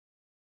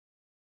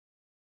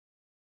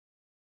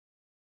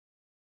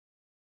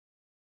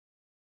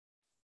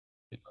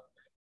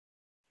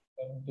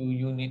Welcome to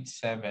Unit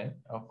 7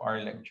 of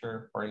our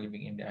lecture for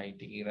Living in the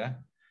IT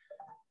Era,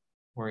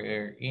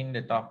 wherein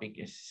the topic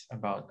is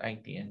about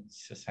IT and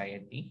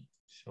society.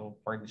 So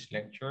for this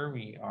lecture,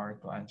 we are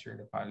to answer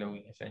the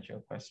following essential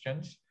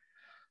questions.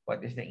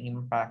 What is the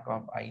impact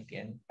of IT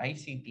and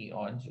ICT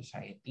on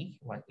society?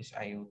 What is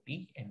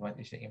IoT? And what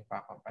is the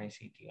impact of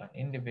ICT on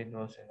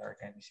individuals and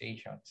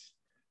organizations?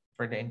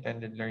 For the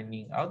intended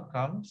learning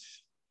outcomes,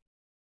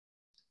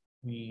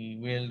 we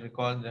will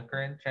recall the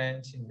current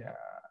trends in the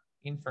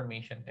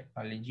information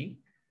technology,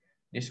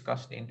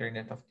 discuss the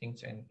Internet of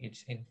Things and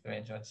its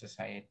influence on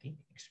society,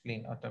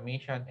 explain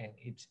automation and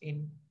its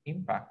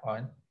impact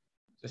on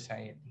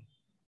society.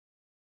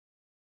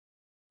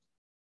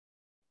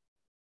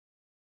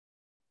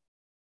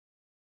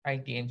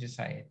 IT and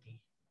society.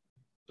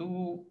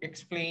 To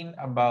explain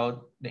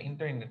about the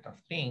Internet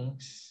of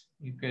Things,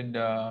 you could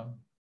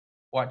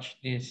watch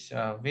this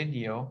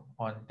video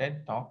on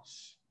TED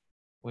Talks,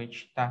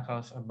 which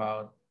tackles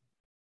about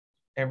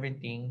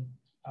everything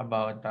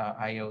about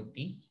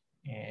IoT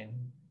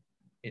and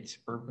its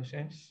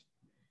purposes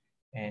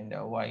and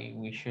why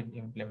we should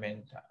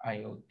implement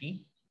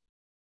IoT.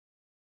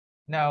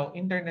 Now,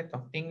 Internet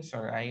of Things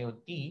or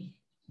IoT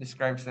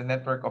describes the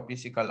network of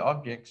physical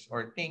objects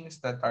or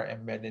things that are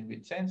embedded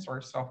with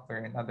sensors,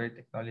 software, and other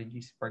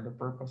technologies for the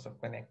purpose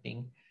of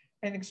connecting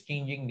and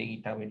exchanging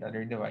data with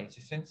other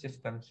devices and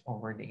systems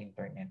over the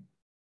internet.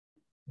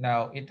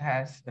 Now, it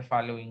has the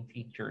following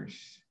features.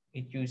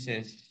 It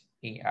uses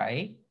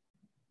AI,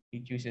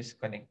 it uses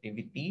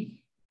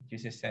connectivity, it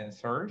uses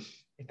sensors,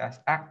 it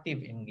has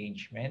active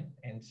engagement,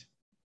 and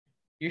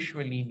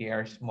usually they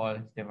are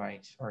small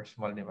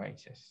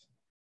devices.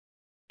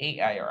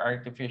 AI or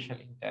artificial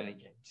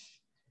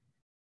intelligence.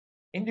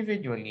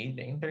 Individually,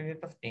 the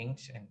Internet of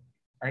Things and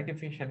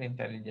artificial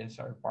intelligence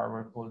are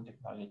powerful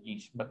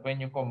technologies, but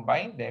when you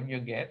combine them,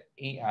 you get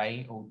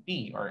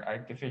AIoT or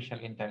artificial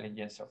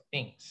intelligence of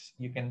things.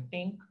 You can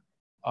think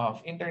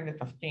of Internet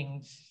of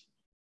Things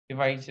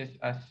devices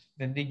as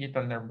the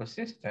digital nervous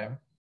system.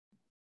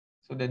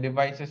 So the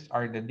devices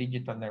are the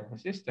digital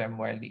nervous system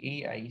while the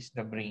AI is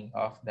the brain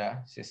of the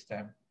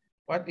system.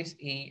 What is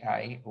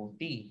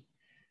AIoT?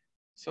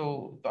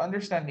 So to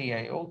understand the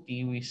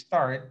IoT, we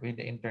start with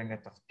the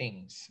Internet of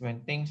Things. When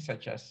things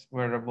such as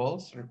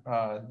wearables,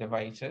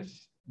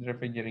 devices,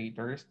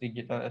 refrigerators,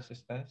 digital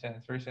assistants,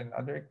 sensors, and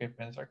other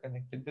equipments are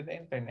connected to the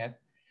Internet,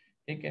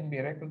 they can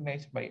be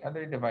recognized by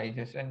other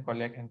devices and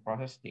collect and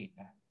process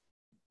data.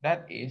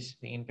 That is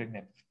the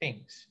Internet of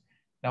Things.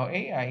 Now,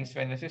 AI is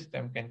when a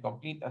system can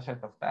complete a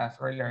set of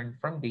tasks or learn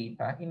from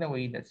data in a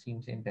way that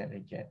seems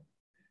intelligent.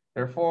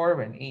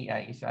 Therefore, when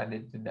AI is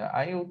added to the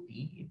IoT,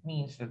 it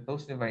means that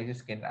those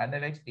devices can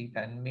analyze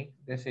data and make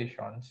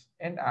decisions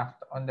and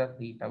act on that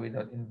data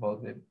without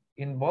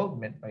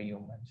involvement by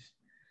humans.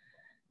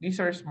 These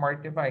are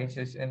smart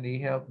devices and they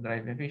help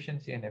drive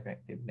efficiency and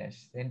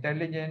effectiveness. The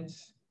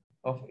intelligence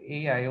of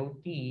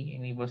AIoT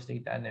enables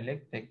data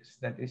analytics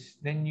that is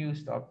then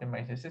used to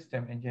optimize the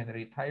system and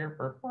generate higher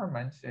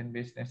performance and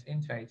business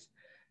insights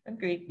and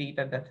create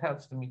data that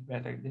helps to make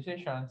better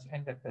decisions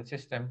and that the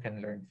system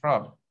can learn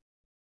from.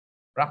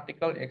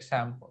 Practical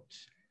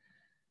examples.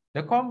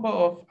 The combo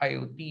of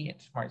IoT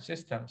and smart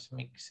systems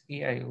makes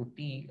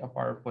AIoT a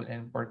powerful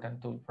and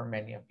important tool for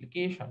many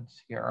applications.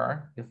 Here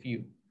are the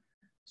few.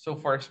 So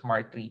for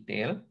smart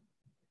retail,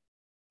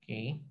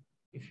 okay,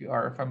 if you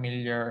are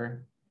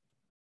familiar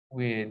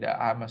with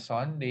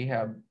Amazon, they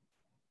have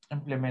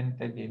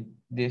implemented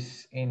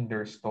this in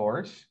their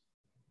stores.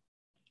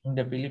 In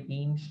the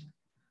Philippines,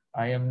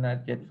 I am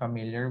not yet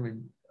familiar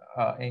with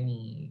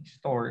any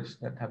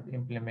stores that have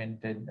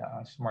implemented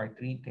smart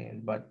retail,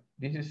 but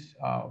this is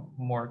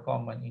more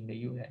common in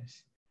the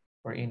US,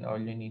 wherein all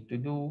you need to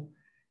do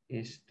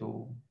is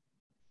to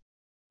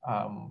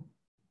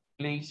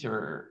place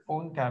your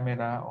phone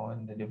camera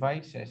on the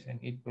devices and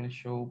it will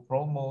show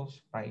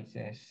promos,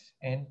 prices,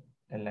 and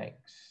the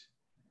likes.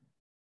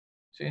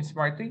 So in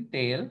smart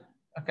retail,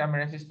 a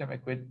camera system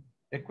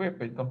equipped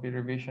with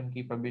computer vision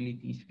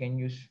capabilities can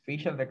use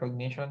facial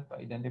recognition to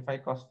identify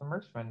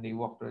customers when they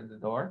walk through the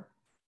door.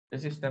 The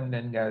system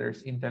then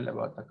gathers intel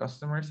about the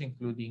customers,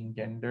 including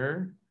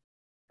gender,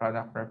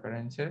 product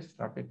preferences,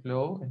 traffic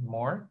flow, and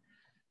more,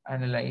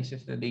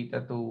 analyzes the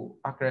data to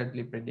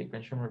accurately predict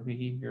consumer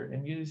behavior,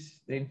 and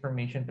uses the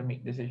information to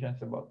make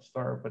decisions about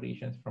store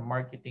operations from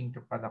marketing to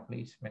product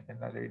placement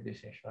and other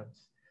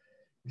decisions.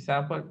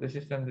 Example, the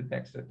system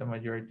detects that the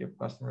majority of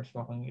customers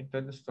walking into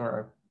the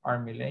store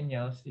are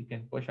millennials. It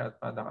can push out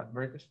product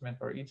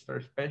advertisement or in-store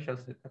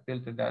specials that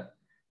appeal to that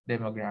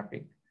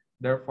demographic,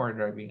 therefore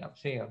driving up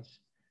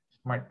sales.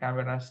 Smart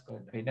cameras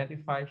could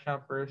identify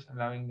shoppers,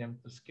 allowing them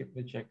to skip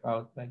the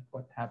checkout like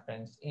what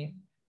happens in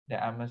the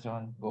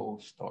Amazon Go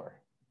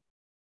store.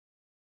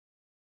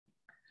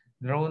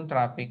 Drone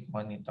traffic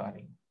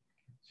monitoring.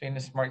 So in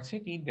a smart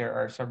city, there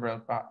are several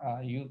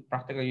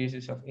practical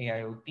uses of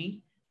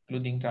AIoT,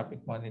 including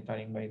traffic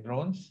monitoring by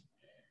drones.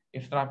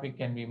 If traffic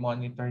can be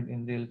monitored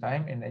in real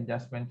time and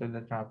adjustment to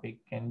the traffic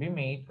can be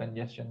made,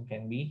 congestion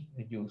can be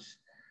reduced.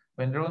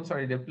 When drones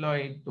are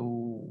deployed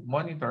to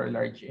monitor a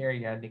large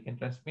area, they can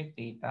transmit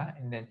data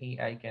and then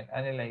AI can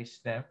analyze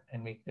them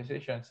and make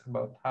decisions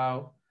about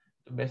how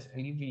to best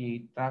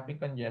alleviate traffic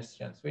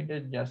congestions with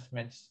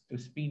adjustments to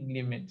speed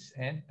limits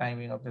and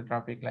timing of the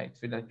traffic lights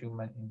without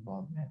human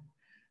involvement.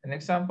 An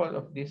example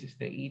of this is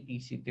the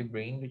ET City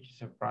Brain, which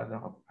is a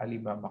product of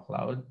Alibaba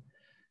Cloud,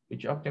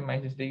 which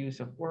optimizes the use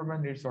of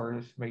urban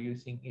resources by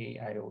using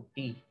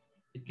AIoT.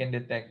 It can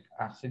detect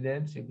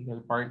accidents,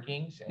 illegal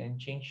parkings, and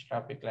change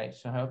traffic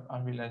lights to help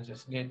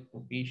ambulances get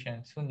to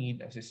patients who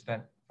need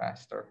assistance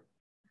faster.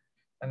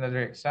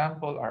 Another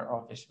example are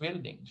office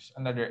buildings.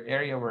 Another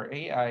area where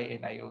AI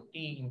and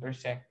IoT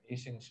intersect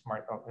is in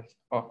smart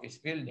office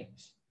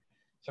buildings.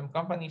 Some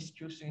companies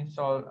choose to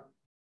install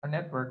a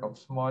network of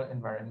small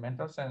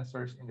environmental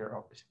sensors in their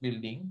office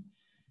building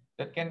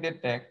that can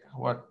detect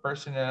what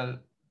personnel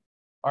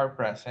are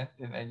present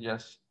and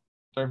adjust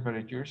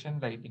temperatures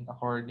and lighting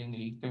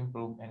accordingly to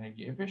improve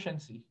energy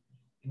efficiency.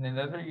 In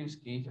another use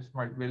case, a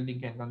smart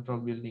building can control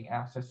building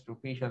access through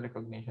facial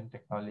recognition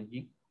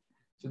technology.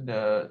 So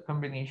the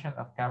combination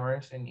of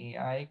cameras and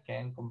AI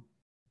can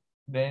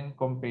then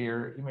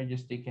compare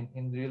images taken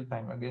in real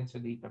time against a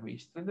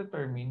database to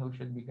determine who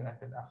should be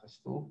granted access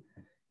to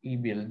a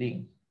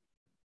building.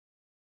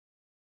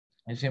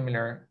 In a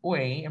similar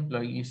way,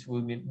 employees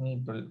would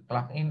need to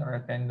clock in or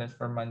attendance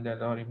for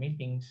mandatory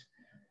meetings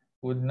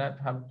would not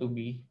have to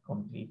be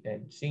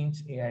completed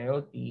since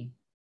AIoT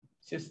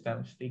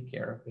systems take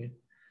care of it.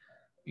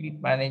 Fleet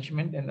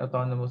management and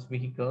autonomous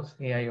vehicles.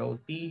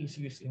 AIoT is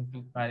used in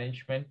fleet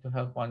management to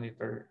help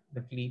monitor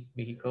the fleet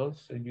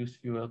vehicles, reduce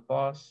fuel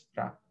costs,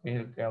 track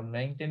vehicle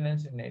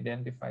maintenance, and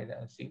identify the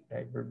unsafe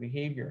driver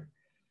behavior.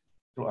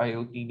 Through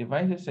IoT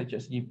devices such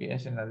as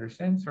GPS and other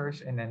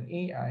sensors and an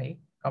AI,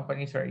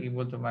 companies are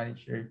able to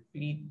manage their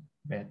fleet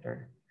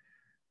better.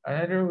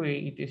 Another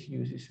way it is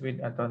used is with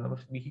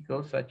autonomous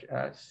vehicles such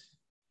as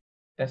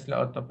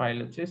Tesla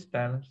autopilot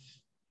systems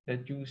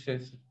that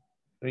uses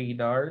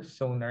radars,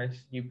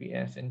 sonars,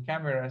 GPS, and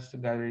cameras to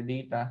gather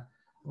data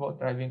about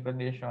driving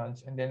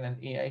conditions, and then an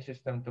AI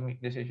system to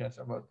make decisions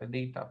about the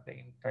data of the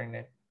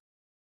Internet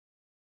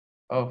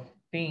of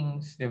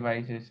Things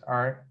devices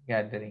are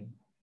gathering.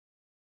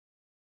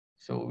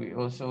 So we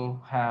also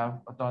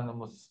have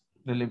autonomous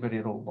delivery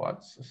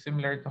robots, so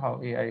similar to how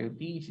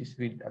AIoT is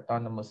with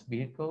autonomous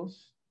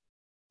vehicles.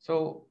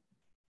 So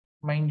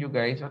mind you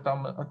guys,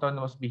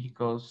 autonomous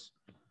vehicles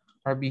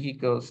are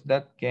vehicles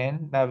that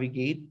can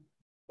navigate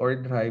or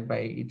drive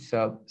by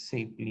itself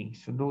safely.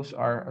 So those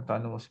are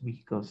autonomous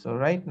vehicles. So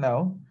right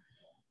now,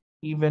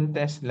 even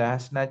Tesla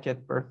has not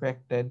yet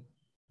perfected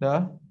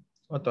the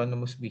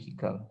autonomous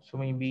vehicle. So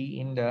maybe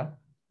in the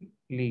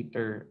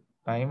later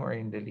time or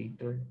in the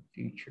later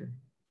future.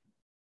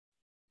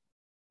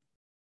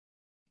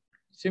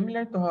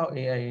 Similar to how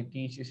AI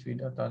teaches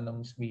with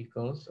autonomous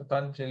vehicles,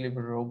 autonomous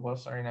delivery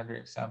robots are another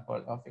example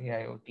of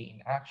AIoT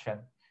in action.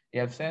 They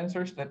have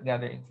sensors that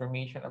gather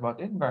information about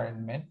the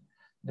environment.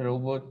 The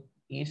robot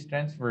is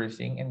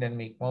transversing and then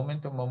make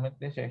moment-to-moment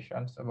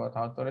decisions about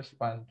how to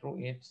respond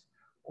through its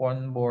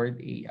onboard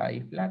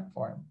AI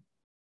platform.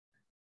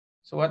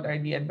 So what are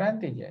the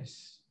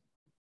advantages?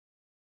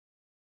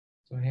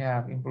 So we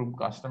have improved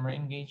customer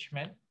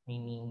engagement,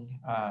 meaning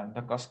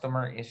the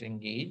customer is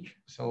engaged.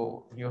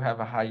 So you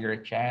have a higher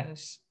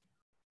chance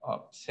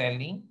of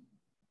selling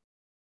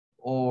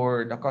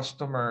or the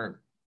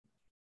customer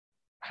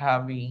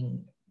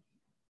having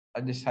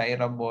a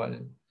desirable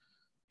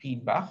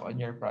feedback on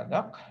your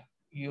product.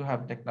 You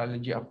have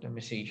technology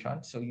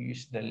optimization. So you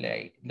use the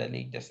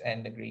latest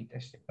and the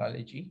greatest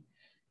technology.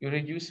 You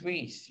reduce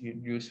waste. You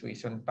reduce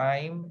waste on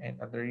time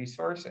and other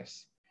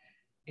resources.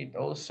 It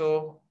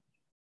also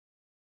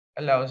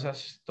allows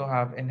us to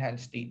have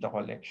enhanced data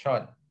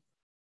collection.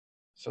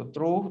 So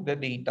through the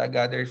data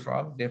gathered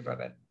from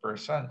different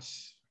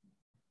persons.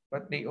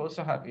 But they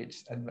also have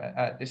its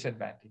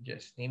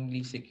disadvantages,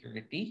 namely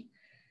security,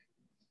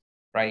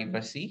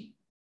 privacy,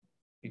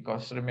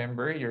 because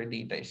remember your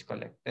data is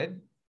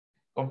collected,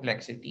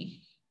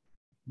 complexity.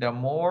 The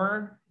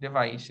more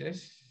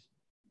devices,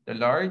 the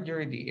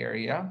larger the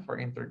area for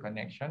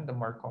interconnection, the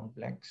more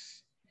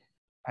complex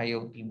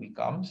IoT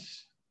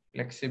becomes.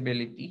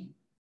 Flexibility,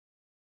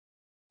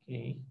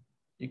 okay?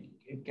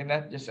 You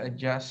cannot just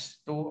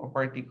adjust to a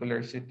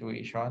particular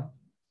situation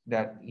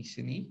that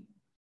easily.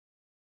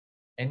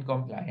 And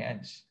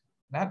compliance.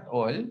 Not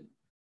all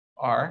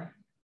are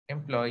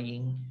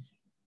employing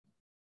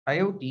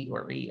IoT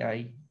or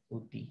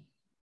AIoT.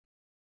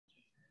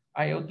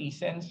 IoT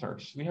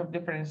sensors. We have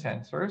different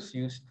sensors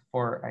used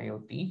for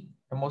IoT.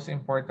 The most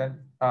important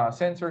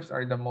sensors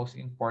are the most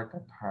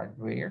important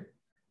hardware.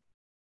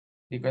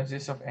 They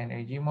consist of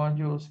energy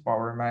modules,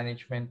 power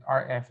management,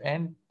 RF,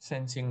 and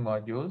sensing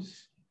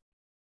modules.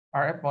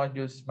 RF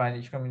modules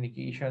manage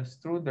communications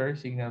through their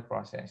signal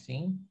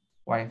processing,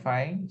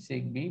 Wi-Fi,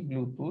 Zigbee,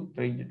 Bluetooth,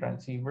 radio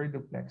transceiver,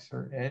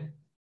 duplexer, and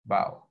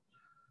BAW.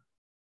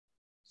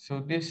 So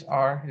these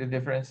are the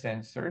different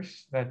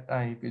sensors that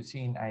you could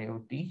see in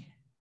IoT.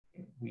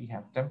 We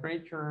have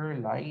temperature,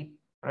 light,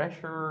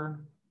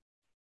 pressure,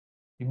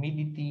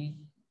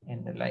 humidity,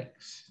 and the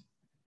likes.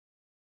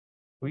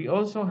 We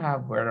also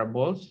have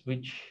wearables,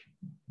 which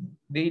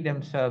they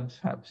themselves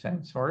have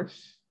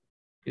sensors.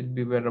 Could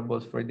be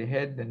wearables for the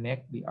head, the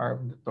neck, the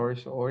arm, the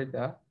torso, or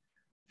the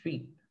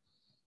feet.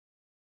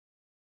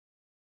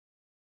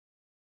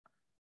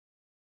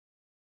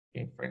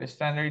 Okay, for the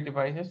standard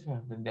devices, we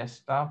have the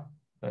desktop,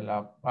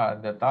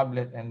 the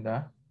tablet, and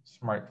the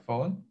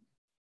smartphone.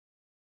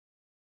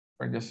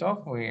 For the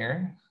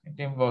software, it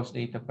involves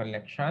data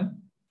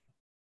collection.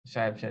 As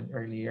I've said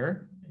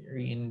earlier,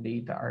 wherein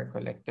data are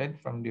collected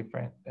from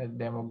different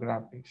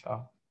demographics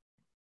of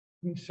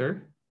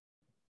user.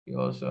 We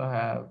also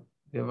have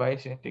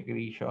device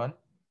integration.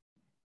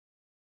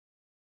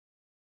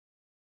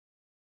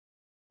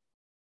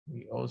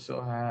 We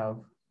also have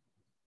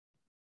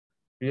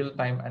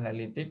real-time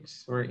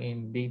analytics,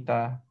 wherein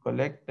data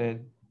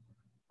collected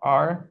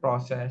are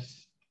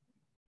processed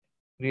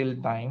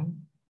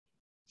real-time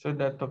so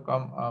that to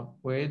come up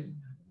with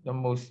the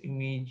most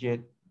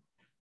immediate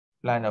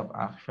plan of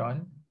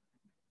action.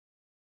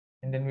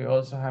 And then we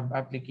also have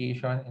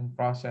application and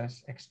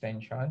process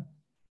extension.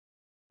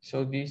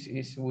 So this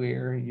is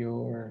where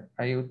your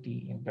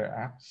IoT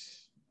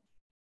interacts.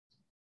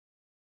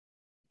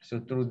 So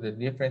through the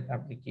different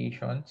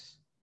applications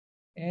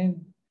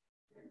and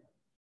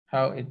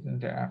how it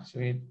interacts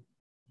with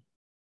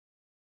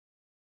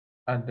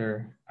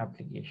other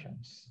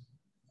applications.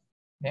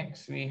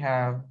 Next, we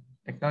have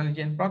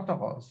technology and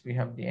protocols. We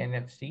have the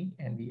NFC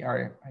and the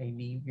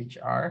RFID, which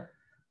are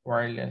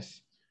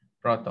wireless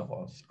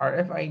protocols.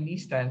 RFID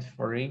stands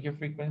for radio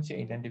frequency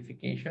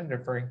identification,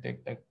 referring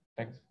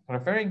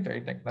to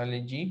a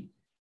technology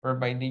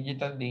whereby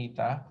digital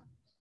data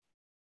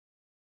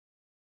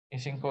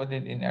is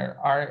encoded in our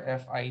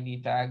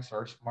RFID tags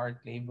or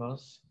smart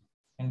labels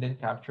and then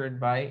captured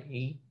by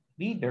a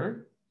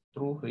reader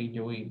through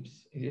radio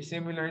waves. It is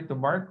similar to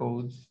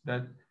barcodes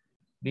that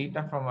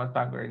data from a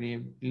tag or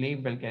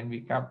label can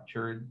be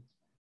captured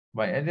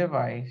by a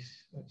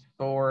device that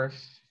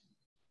stores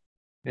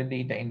the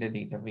data in the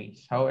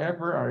database.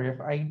 However,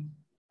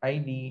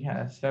 RFID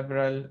has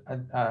several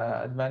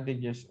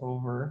advantages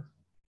over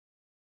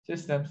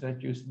systems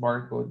that use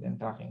barcode and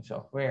tracking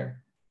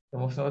software. The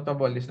most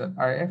notable is that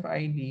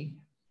RFID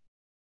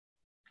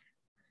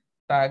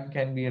tag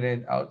can be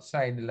read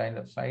outside the line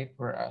of sight,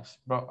 whereas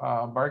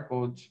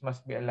barcodes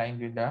must be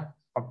aligned with the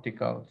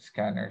optical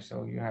scanner.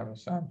 So you have a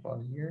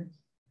sample here.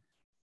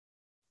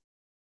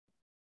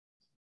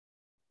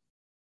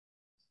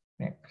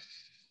 Next.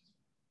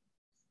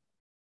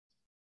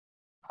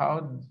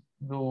 How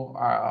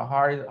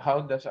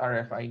does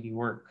RFID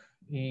work?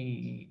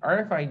 The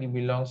RFID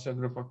belongs to a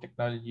group of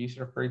technologies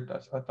referred to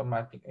as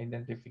automatic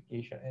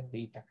identification and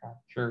data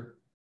capture.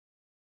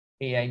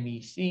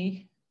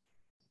 AIDC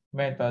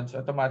methods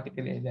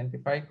automatically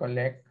identify,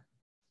 collect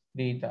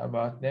data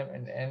about them,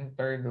 and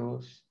enter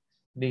those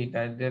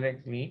data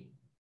directly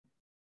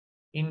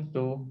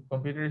into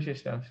computer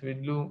systems with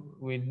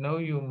no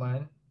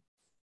human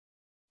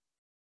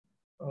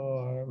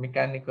or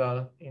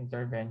mechanical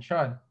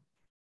intervention.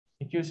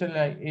 It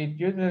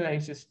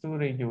utilizes two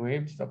radio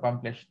waves to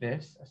accomplish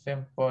this.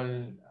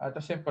 At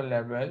a simple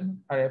level,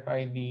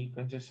 RFID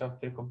consists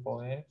of three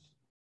components: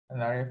 an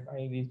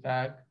RFID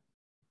tag,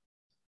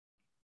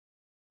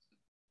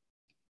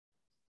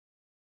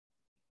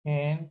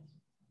 and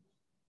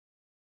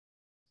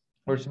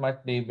or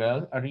smart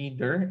label, a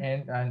reader,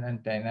 and an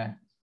antenna.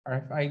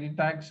 RFID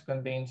tags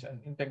contains an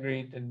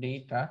integrated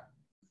data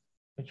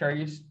which are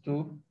used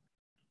to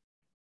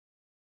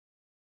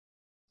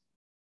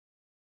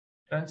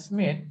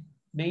transmit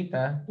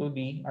data to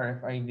the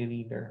RFID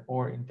reader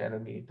or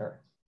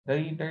interrogator. The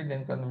reader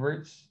then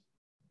converts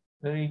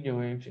the radio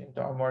waves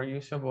into a more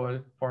usable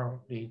form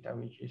of data,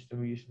 which is to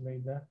be used by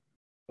the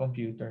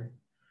computer.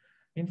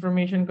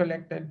 Information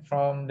collected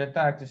from the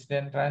tags is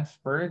then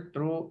transferred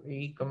through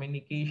a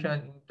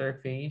communication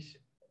interface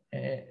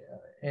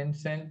and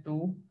sent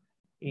to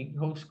a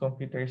host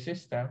computer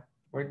system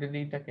where the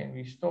data can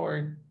be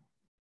stored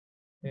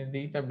in a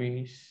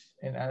database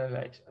and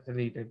analyzed at a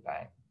later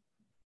time.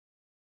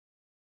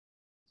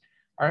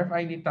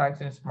 RFID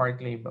tags and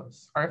smart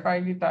labels.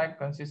 RFID tag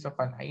consists of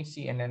an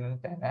IC and an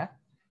antenna.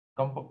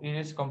 It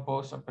is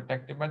composed of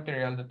protective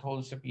material that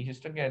holds the pieces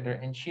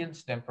together and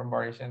shields them from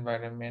various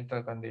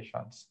environmental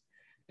conditions.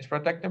 This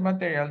protective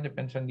material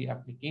depends on the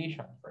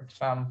application. For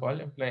example,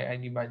 employee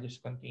ID badges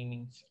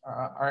containing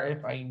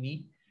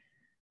RFID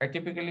are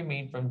typically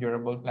made from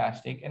durable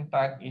plastic, and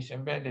tag is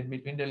embedded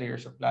between the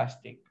layers of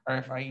plastic.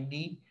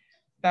 RFID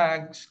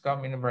tags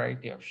come in a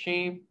variety of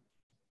shape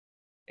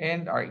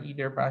and are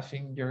either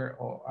passive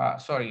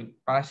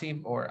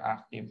or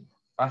active.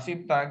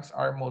 Passive tags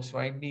are most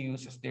widely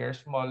used as they are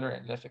smaller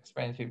and less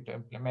expensive to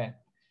implement.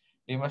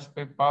 They must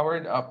be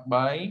powered up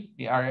by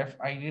the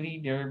RFID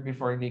reader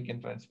before they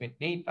can transmit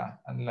data.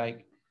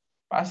 Unlike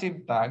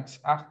passive tags,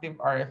 active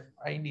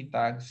RFID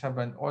tags have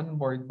an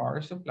onboard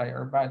power supply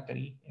or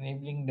battery,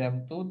 enabling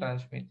them to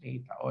transmit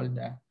data all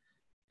the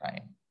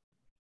time.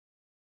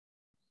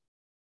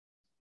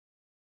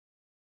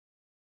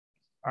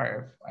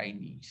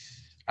 RFIDs.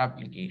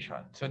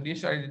 application. So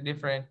these are the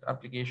different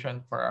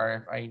application for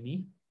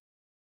RFID.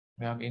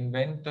 We have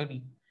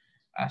inventory,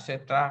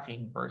 asset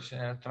tracking,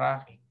 personal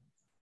tracking,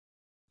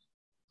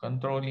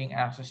 controlling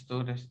access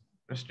to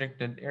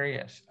restricted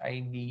areas,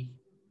 ID,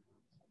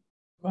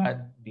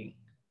 banding,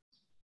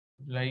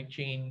 supply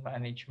chain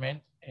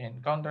management,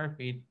 and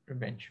counterfeit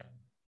prevention.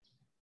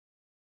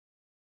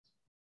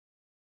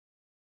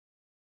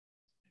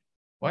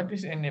 What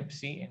is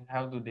NFC and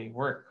how do they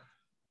work?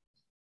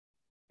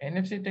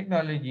 NFC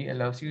technology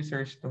allows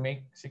users to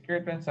make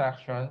secure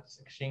transactions,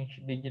 exchange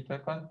digital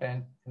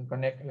content, and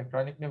connect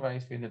electronic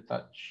device with a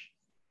touch.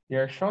 They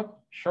are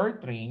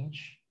short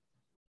range,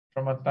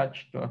 from a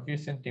touch to a few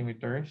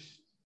centimeters,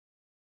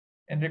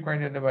 and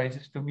require the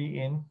devices to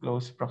be in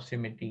close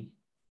proximity.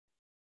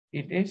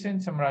 It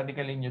isn't some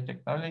radically new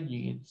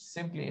technology, it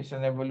simply is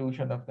an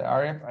evolution of the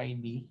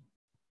RFID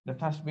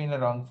that has been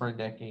around for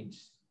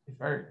decades.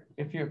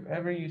 If you've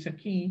ever used a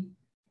key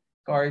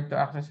card to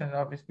access an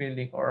office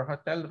building or a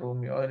hotel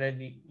room,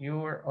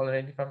 you are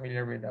already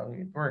familiar with how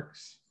it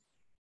works.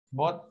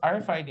 Both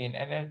RFID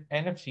and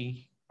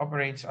NFC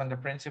operates on the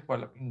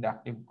principle of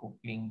inductive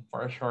coupling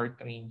for a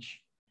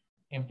short-range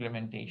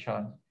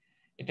implementation.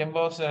 It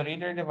involves a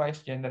reader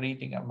device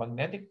generating a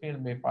magnetic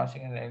field by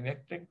passing an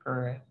electric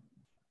current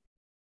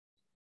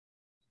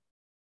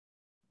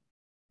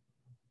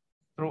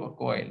through a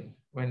coil.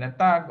 When a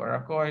tag or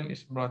a coil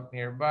is brought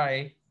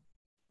nearby,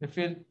 the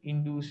field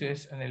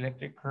induces an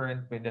electric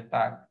current with the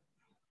tag,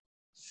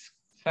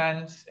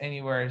 scans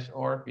anywhere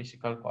or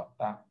physical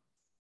contact.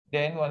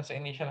 Then, once the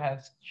initial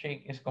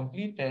handshake is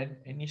completed,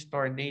 any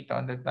stored data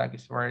on the tag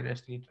is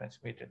wirelessly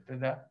transmitted to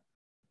the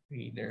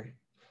reader.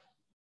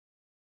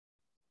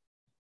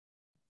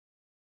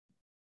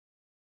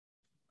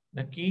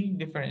 The key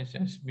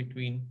differences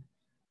between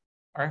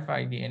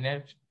RFID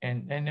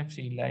and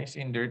NFC lies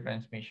in their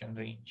transmission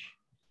range.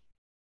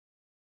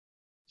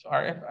 So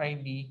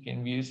RFID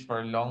can be used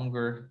for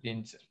longer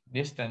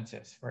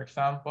distances. For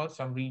example,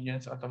 some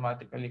regions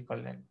automatically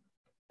collect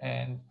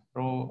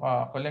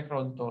collect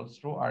road tolls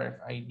through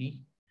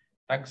RFID.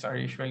 Tags are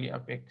usually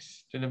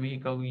affixed to the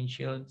vehicle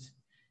windshields,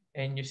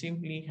 and you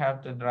simply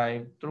have to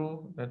drive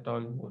through the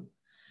toll booth.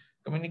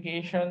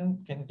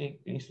 Communication can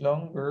take place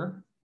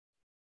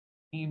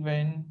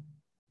even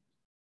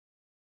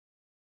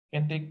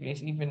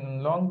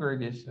even longer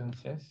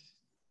distances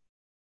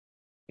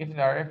if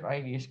the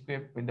RFID is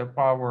equipped with the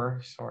power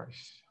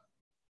source.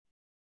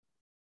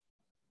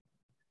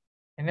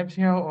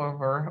 NFC,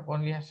 however,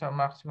 only has a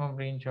maximum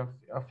range of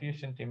a few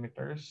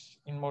centimeters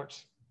in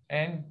most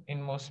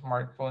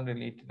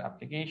smartphone-related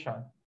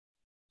applications.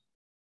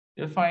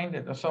 You'll find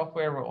that the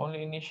software will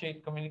only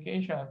initiate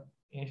communication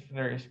if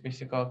there is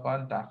physical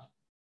contact.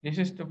 This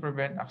is to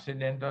prevent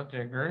accidental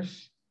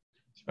triggers,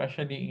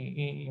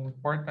 especially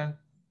important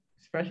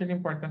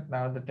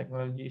now that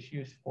technology is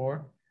used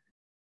for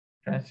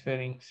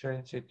transferring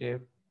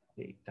sensitive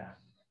data.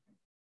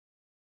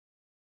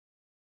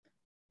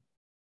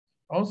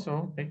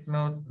 Also, take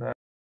note that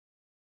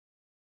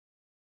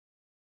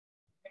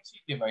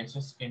NFC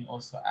devices can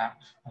also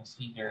act as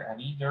either a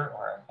reader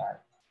or a tag.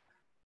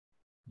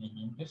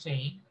 Meaning to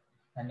say,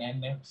 an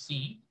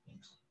NFC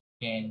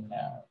can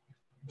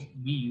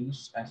be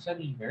used as a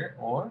reader,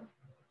 or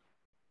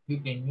you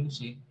can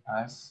use it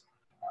as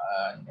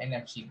an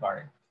NFC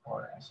card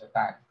or as a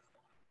tag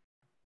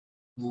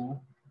to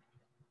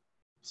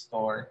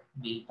store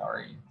data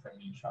or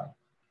information.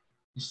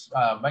 This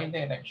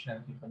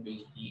bidirectional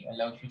capability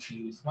allows you to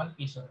use one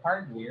piece of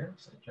hardware,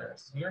 such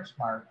as your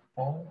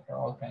smartphone, for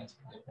all kinds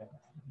of different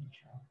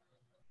applications.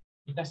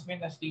 It has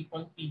been a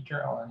staple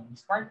feature on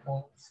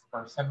smartphones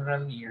for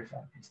several years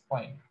at this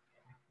point.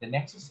 The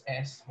Nexus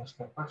S was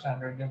the first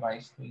Android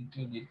device to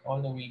include it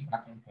all the way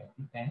back in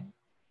 2010.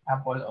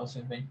 Apple also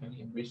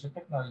eventually embraced the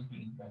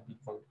technology in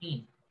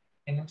 2014.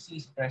 NFC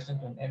is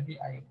present on every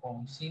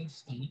iPhone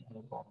since the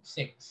iPhone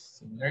 6.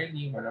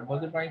 Similarly, wearable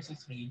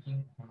devices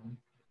ranging from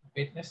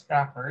fitness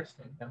trackers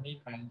like the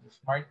Mi Band to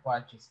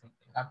smartwatches like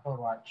the Apple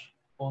Watch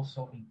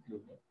also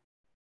included.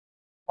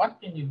 What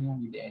can you do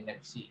with the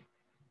NFC?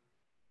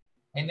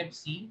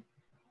 NFC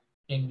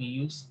can be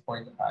used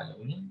for the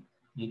following: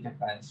 data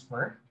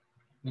transfer.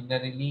 With the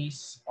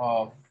release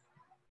of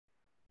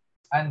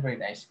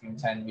Android Ice Cream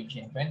Sandwich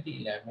in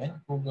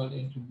 2011, Google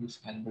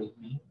introduced Android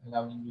Beam,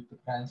 allowing you to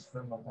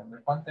transfer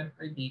whatever content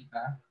or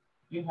data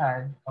you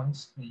had on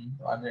screen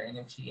to other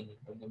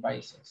NFC-enabled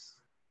devices.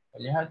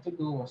 All you had to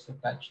do was to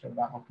touch the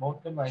back of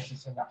both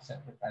devices and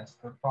accept the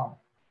transfer prompt.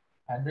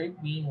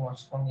 Android Beam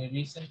was only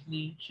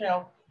recently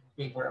shelved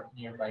in favor of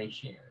Nearby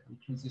Share,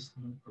 which uses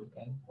Bluetooth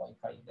and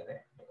Wi-Fi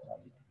direct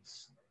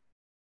technologies.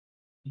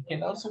 It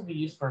can also be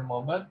used for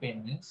mobile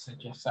payments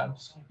such as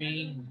Samsung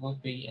Pay, Google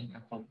Pay, and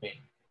Apple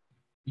Pay,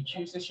 which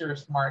uses your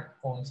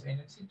smartphone's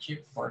NFC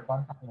chip for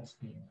contactless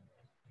payment.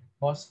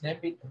 Most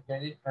debit or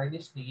credit card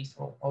these days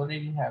will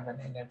already have an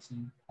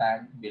NFC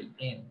tag built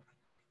in.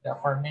 The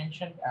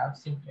aforementioned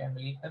apps simply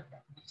emulate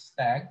these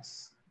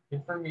tags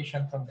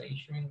information from the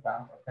issuing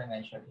bank or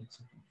financial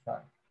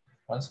institution.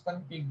 Once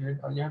configured,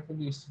 all you have to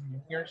do is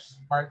bring your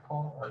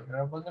smartphone or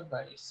wearable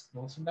device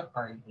close to the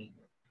card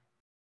reader.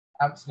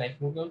 Apps like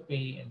Google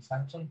Pay and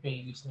Samsung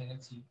Pay use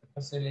NFC to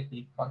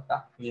facilitate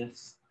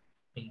contactless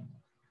payment.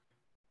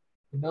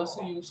 We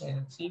also use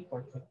NFC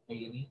for quick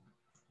paying.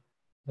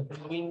 The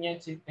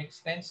convenience it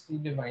extends to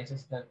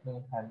devices that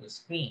don't have a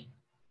screen.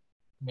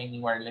 Many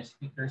wireless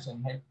speakers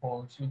and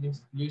headphones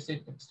use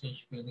it to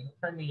exchange billing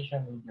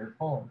information with your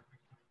phone.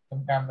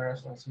 Some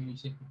cameras also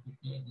use it to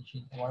quickly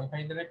initiate a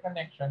Wi-Fi direct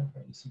connection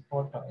for easy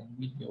photo and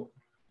video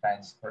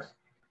transfer.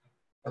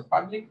 For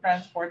public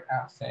transport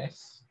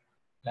access,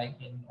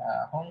 like in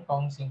Hong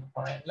Kong,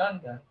 Singapore, and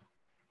London,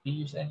 we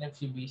use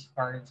NFC-based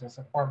cards as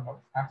a form of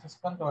access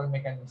control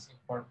mechanism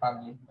for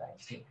public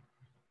pricing.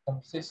 Some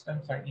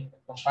systems are even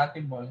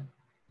compatible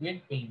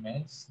with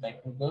payments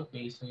like Google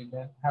Pay, so you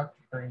don't have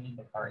to carry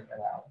the card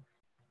around.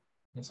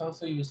 It's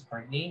also used for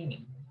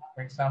gaming.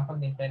 For example,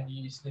 Nintendo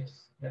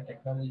uses the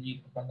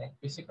technology to connect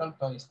physical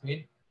toys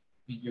with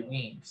video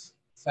games,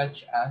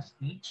 such as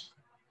the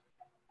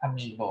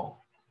Amiibo.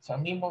 So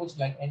Amiibo is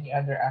like any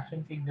other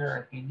action figure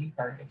or trading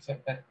card,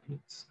 except that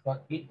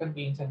it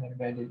contains an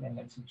embedded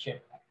NFC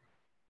chip.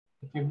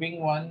 If you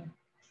bring one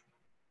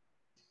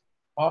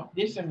of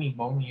this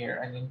Amiibo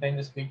near a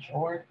Nintendo Switch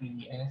or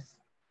 3DS,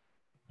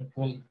 it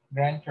will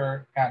grant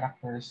your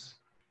characters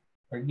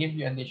or give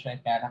you additional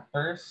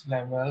characters,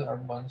 level, or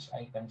bonus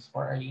items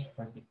for a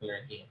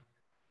particular game.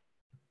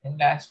 And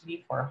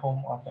lastly, for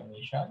home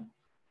automation,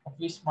 a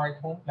few smart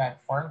home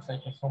platforms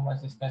such as Home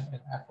Assistant and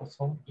Apple's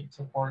HomeKit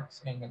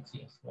supports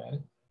NFC as well.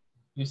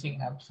 Using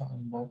apps on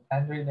both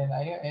Android and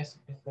iOS,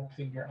 you can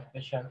configure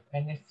off-the-shelf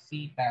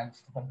NFC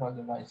tags to control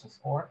devices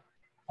or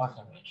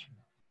automation.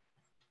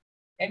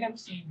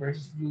 NFC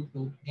versus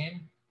Bluetooth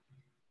and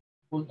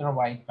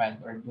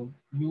ultra-wideband or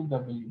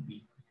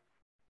UWB.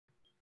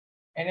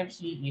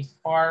 NFC is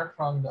far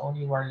from the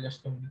only wireless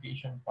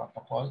communication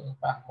protocol. In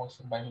fact,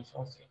 most devices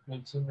also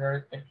include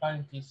similar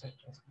technologies such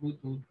as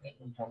Bluetooth and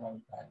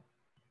ultra-wideband.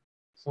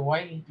 So why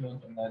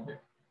include another?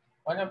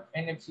 One of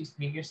NFC's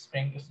biggest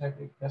strengths is that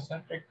it does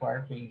not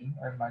require paying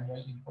or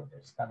manual input to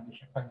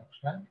establish a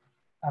connection.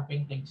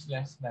 Tapping takes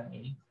less than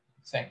a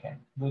second.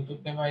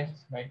 Bluetooth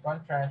devices, by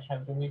contrast,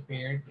 have to be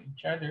paired to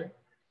each other,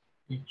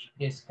 which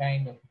is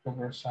kind of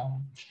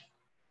cumbersome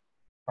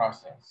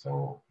process.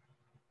 So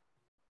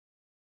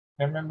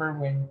remember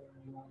when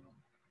you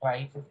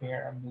try to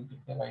pair a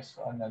Bluetooth device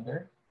to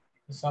another,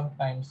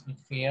 sometimes it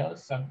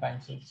fails,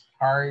 sometimes it's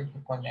hard to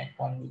connect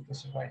one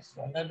Bluetooth device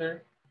to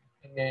another,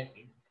 and then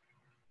it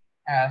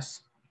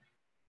asks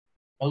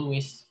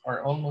always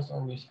or almost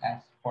always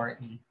ask for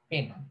a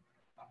pin.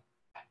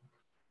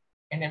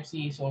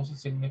 NFC is also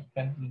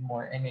significantly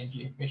more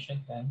energy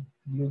efficient than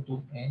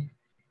Bluetooth and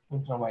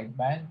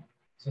ultra-wideband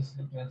since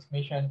the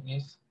transmission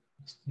is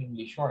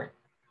extremely short.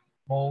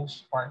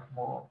 Most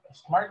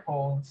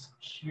smartphones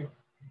ship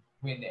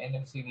with the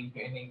NFC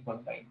radio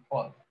enabled by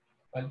default,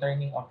 while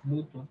turning off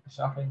Bluetooth is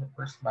often the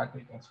first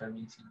battery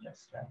conserving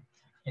suggestion.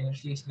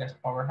 NFC is less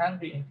power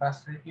hungry and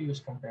faster to use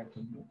compared to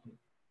Bluetooth.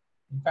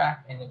 In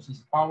fact,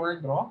 NFC's power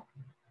draw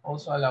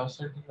also allows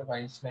certain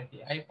devices like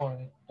the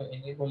iPhone to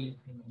enable it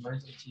in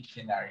emergency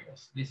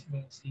scenarios. This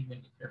means even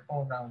if your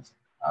phone runs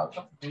out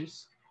of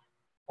juice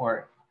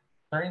or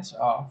turns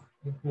off,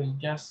 it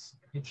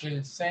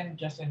will send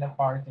just enough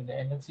power to the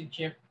NFC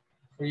chip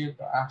for you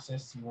to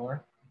access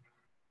your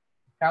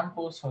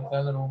campus,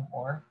 hotel room,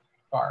 or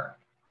car.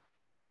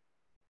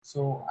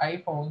 So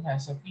iPhone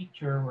has a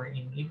feature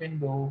wherein even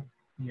though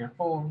your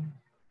phone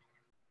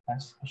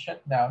has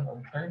shut down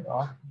or turned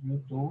off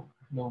due to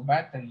low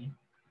battery,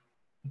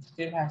 it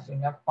still has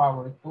enough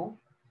power to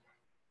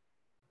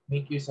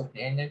make use of the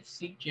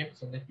NFC chip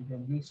so that you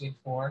can use it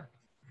for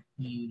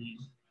the,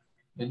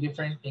 the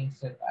different things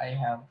that I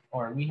have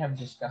or we have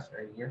discussed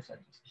earlier, such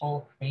as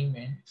phone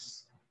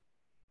payments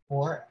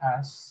or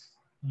as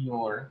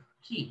your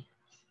key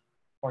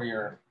for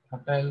your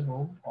hotel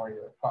room or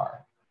your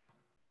car.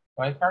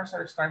 While cars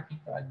are starting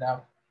to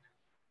adopt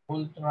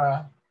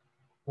ultra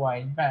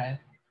wideband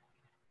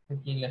for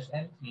keyless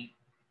entry,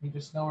 it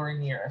is nowhere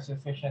near as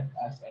efficient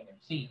as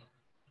NFC.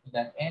 To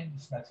that end,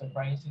 it's not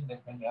surprising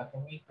that when the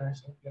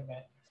automakers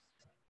implement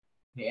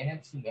the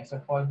NFC as a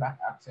fallback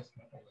access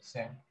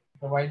mechanism,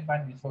 the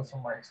wideband is also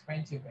more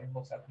expensive and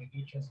most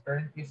applications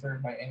currently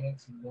served by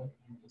NFC don't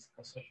use this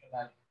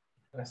positional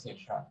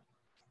precision.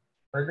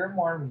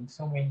 Furthermore, with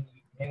so many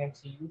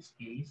NFC use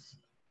cases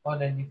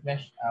already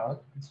fleshed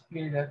out, it's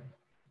clear that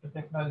the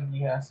technology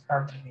has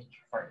carved a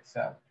niche for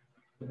itself.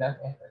 To that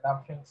end,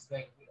 adoption is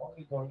likely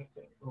only going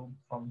to improve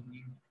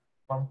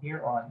from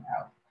here on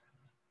out.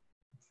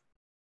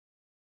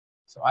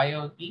 So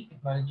IoT,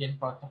 technology and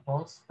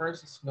protocols.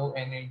 First is low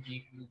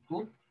energy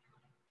Bluetooth.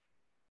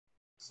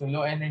 So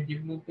low energy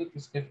Bluetooth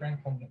is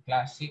different from the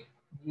classic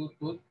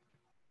Bluetooth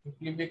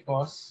simply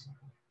because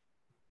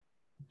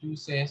it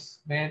uses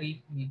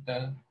very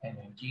little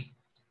energy.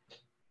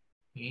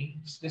 Okay,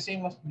 it's the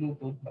same as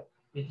Bluetooth, but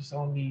it is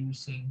only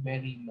using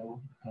very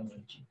low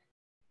energy.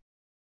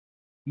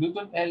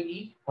 Bluetooth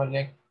LE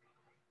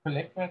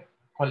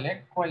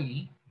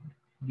colloquially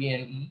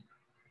BLE,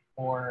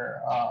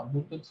 or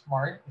Bluetooth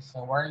Smart, is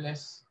a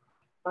wireless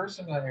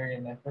personal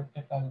area network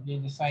technology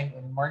designed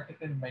and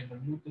marketed by the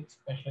Bluetooth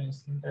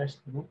Specialist Interest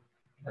Group,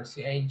 or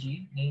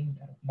CIG, aimed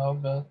at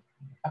novel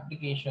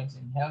applications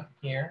in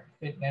healthcare,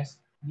 fitness,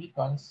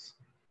 beacons,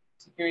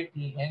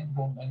 security, and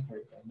home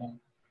entertainment.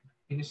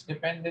 It is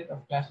dependent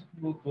of classic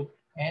Bluetooth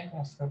and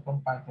has no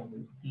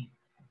compatibility.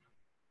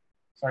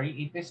 Sorry,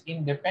 it is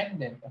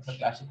independent of the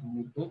classic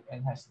Bluetooth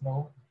and has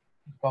no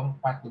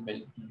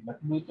compatibility.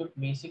 But Bluetooth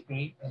basic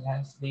rate,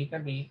 enhanced data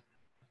rate,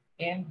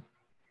 and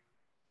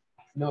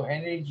low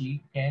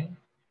energy can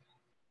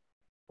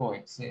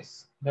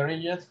coexist. The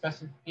original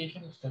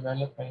specification was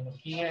developed by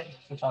Nokia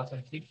in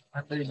 2006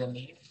 under the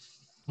name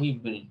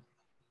Hybrid,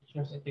 which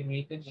was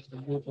integrated into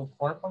Bluetooth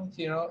 4.0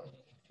 in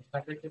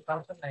September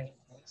 2009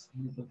 as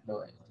Bluetooth Low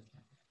Energy.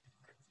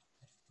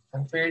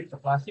 Compared to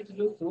classic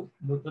Bluetooth,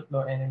 Bluetooth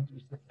Low Energy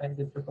is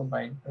intended to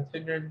provide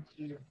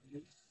considerably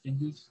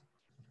reduced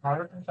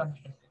power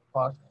consumption and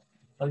cost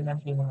while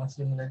maintaining a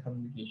similar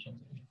communication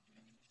rate.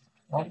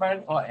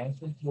 Mobile OS,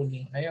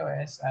 including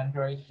iOS,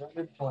 Android,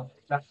 Google Phone,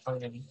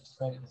 BlackBerry, as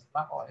well as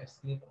macOS,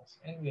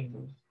 Linux, and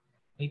Windows,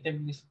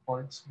 natively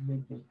supports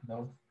Bluetooth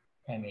Low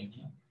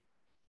Energy.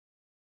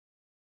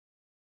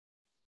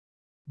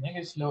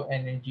 Next is Low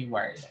Energy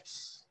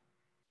Wireless.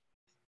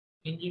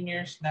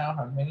 Engineers now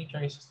have many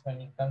choices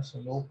when it comes to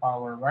low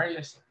power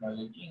wireless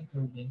technology,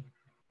 including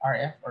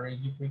RF or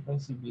radio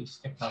frequency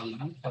based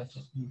technology such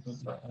as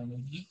Bluetooth Low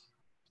Energy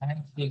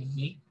and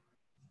Zigbee,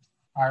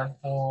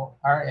 R4,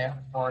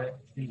 RF4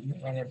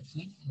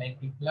 NFC,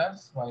 90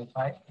 plus,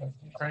 Wi-Fi, and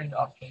infrared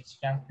options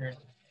championed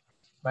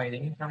by the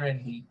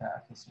infrared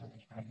data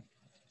association.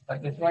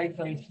 But this wide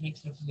choice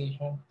makes the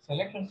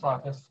selection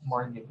process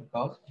more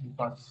difficult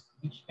because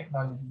each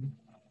technology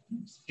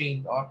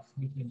trade-offs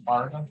between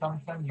power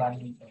consumption,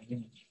 bandwidth, and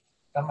image.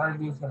 Some are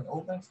based on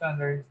open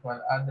standards,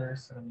 while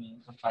others remain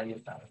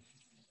proprietary.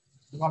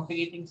 The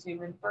complicating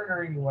even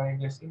further in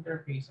wireless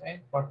interface and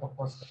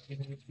protocols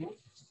continue to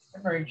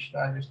emerge to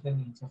address the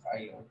needs of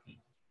IoT,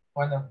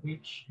 one of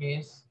which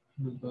is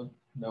Bluetooth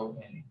Low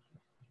Energy.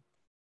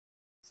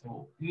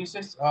 So,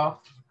 uses of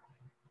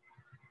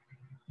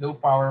low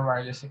power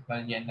wireless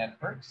technology and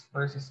networks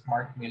versus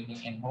smart building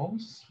and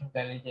homes.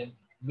 Intelligent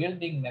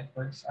building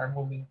networks are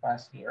moving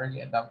past the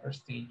early adopter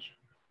stage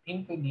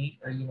into the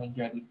early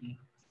majority,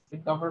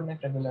 with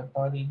government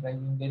regulatory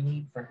driving the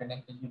need for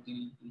connected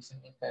utilities and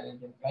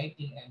intelligent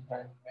lighting and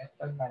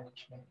environmental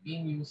management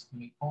being used to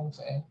make homes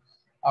and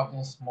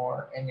offices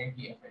more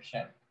energy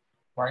efficient.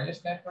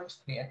 Wireless networks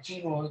play a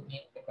key role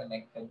in the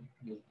connected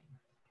building.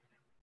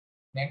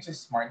 Next is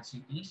smart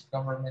cities.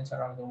 Governments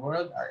around the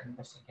world are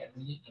investing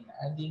heavily in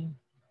adding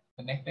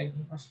connected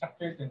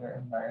infrastructure to their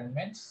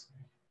environments,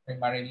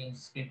 primarily in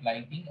street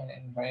lighting and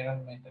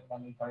environmental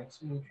monitoring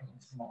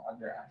solutions, among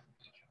other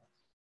applications.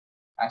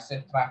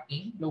 Asset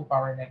tracking, low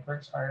power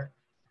networks are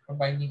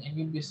providing a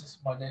new business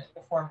model in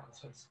the form of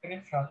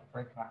subscription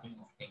for tracking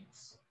of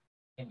things.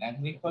 In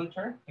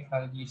agriculture,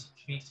 technology is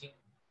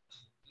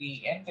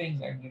increasingly entering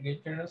the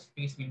agricultural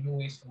space with new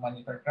ways to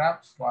monitor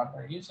crops,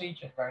 water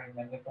usage,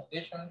 environmental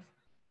conditions,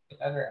 and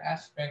other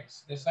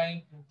aspects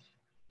designed to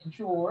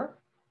ensure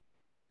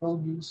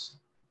produce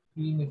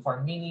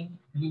uniformity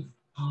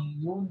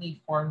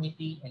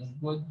and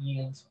good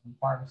yields on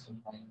farms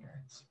and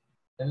vineyards.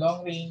 The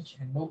long range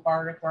and low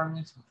power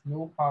requirements of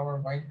low power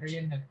wide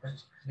area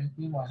networks,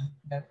 LP1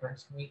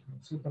 networks, make them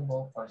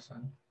suitable for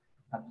some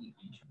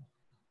applications.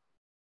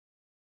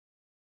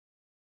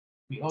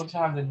 We also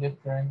have the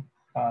different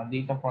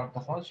data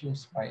protocols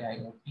used by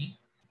IoT.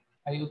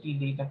 IoT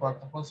data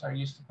protocols are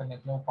used to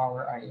connect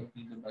low-power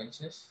IoT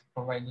devices,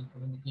 providing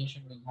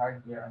communication with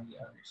hardware on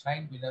the other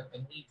side without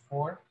the need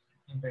for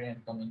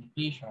internet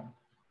communication.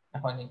 The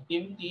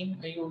connectivity in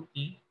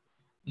IoT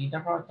data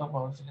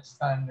protocols and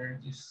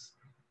standards is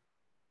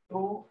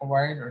through a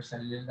wired or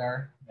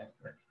cellular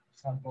network.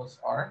 Examples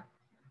are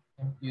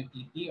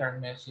MQTT or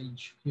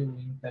message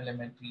queuing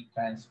telemetry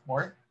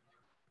transport,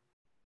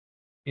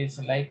 is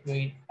a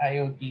lightweight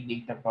IoT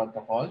data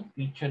protocol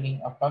featuring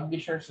a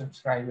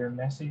publisher-subscriber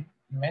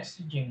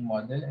messaging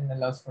model and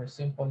allows for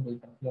simple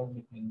data flow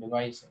between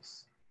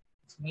devices.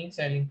 Its main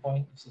selling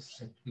point is its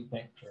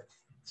architecture.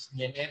 Its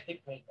genetic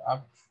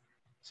makeup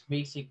is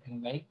basic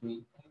and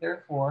lightweight, and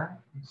therefore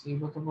it's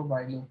able to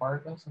provide low power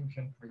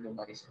consumption for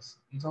devices.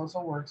 It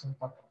also works on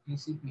top of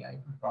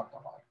TCP/IP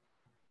protocol.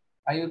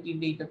 IoT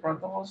data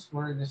protocols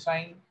were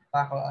designed to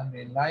tackle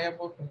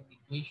unreliable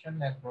communication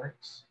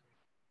networks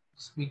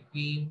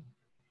became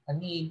a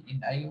need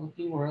in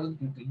IoT world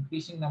due to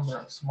increasing number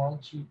of small,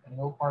 cheap, and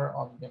low-power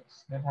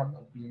objects that have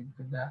appeared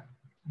to the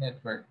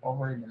network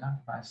over the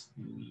past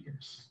few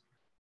years.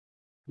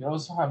 We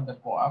also have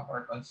the CoAP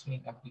or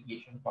Constraint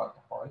Application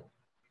Protocol.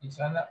 It's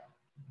an,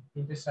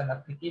 it is an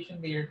application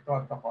layer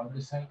protocol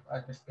designed to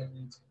address the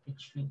needs of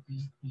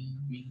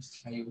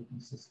HTTP-based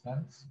IoT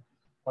systems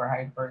for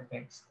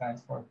hypertext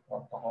transport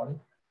protocol,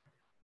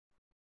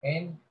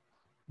 and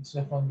it's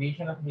the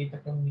foundation of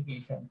data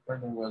communication for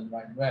the World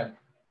Wide Web.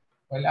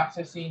 While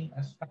accessing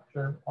a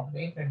structure of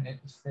the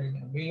internet is fairly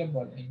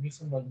available and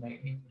usable by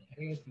any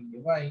IoT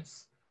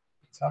device,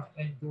 it's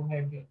often too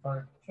heavy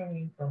for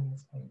functioning for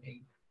most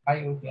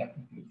IoT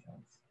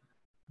applications.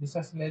 This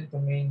has led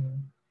to many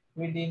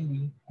within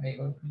the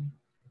IoT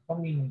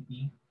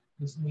community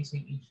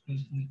dismissing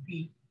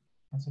HTTP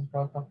as a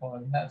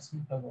protocol not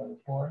suitable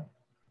for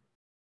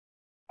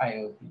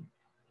IoT.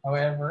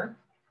 However,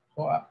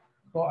 Co-op,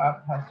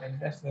 Co-op has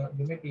addressed the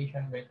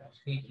limitation by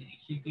translating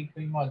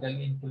HTTP model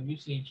into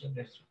usage in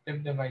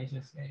restrictive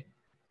devices and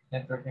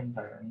network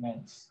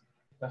environments.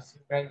 It has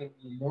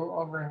incredibly low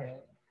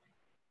overhead,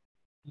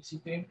 easy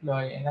to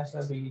employ, and has the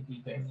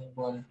ability to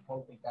enable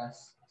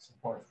multicast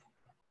support.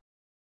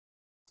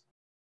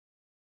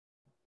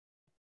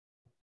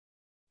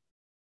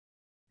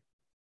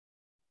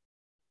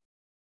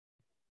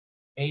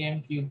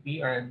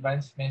 AMQP, or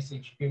Advanced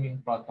Message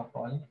Queuing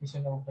Protocol, is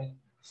an open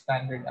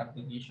standard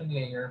application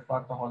layer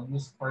protocol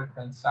used for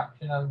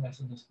transactional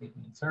messages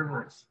between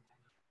servers.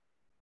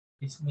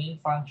 Its main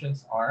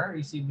functions are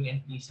receiving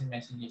and placing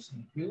messages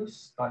in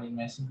queues, storing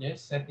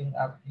messages, setting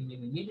up a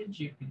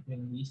relationship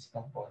between these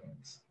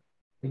components.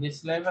 With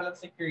its level of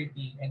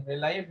security and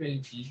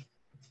reliability,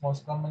 it's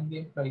most commonly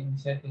employed in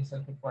settings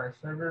that require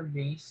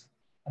server-based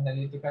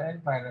analytical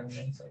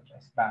environments such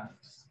as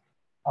banks.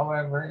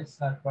 However,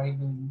 it's not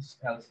widely used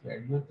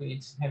elsewhere due to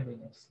its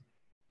heaviness.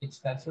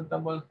 It's not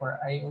suitable for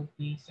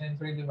IoT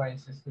sensor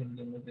devices with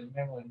limited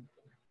memory.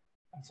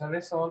 As a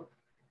result,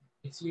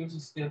 its use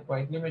is still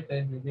quite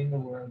limited within the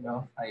world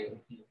of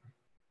IoT.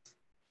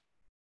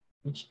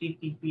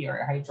 HTTP,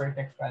 or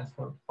Hypertext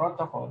Transfer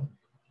Protocol,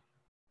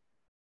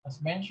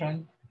 as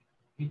mentioned,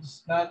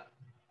 it's not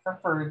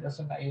preferred as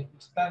an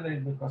IoT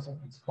standard because of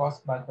its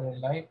cost, battery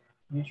life,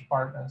 huge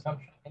power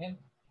consumption, and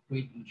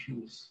weight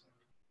issues.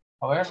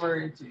 However,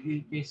 it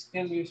is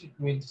still used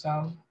with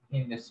some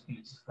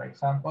industries. For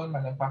example,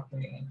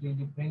 manufacturing and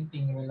 3D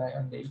printing rely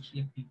on the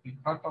HTTP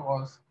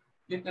protocols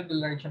due to the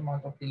large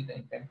amount of data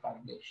it can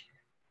publish.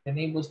 It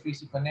enables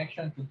 3C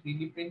connection to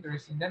 3D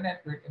printers in the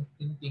network and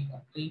printing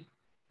of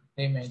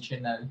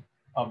three-dimensional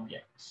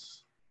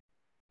objects.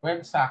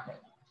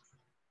 WebSocket,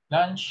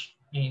 launched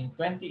in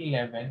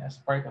 2011 as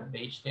part of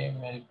the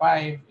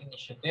HTML5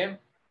 initiative,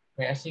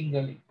 via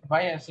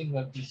a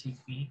single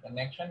TCP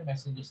connection,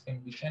 messages can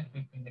be sent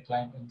between the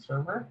client and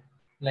server.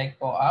 Like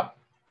Co-op,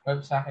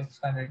 WebSocket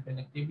standard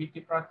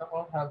connectivity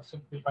protocol helps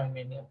simplify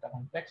many of the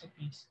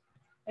complexities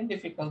and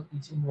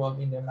difficulties involved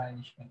in the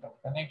management of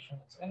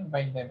connections and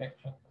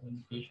bidirectional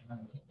communication on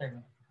the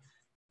internet.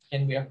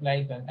 Can be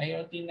applied to an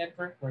IoT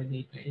network where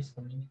data is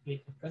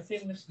communicated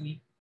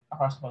continuously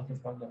across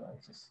multiple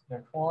devices.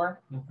 Therefore,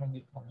 you can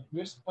become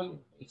useful in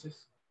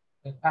cases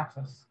that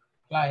access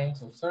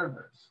clients or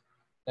servers.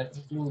 That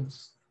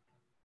includes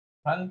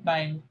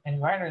runtime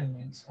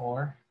environments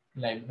or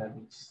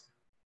libraries.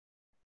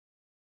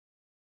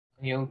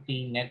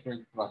 IoT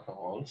network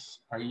protocols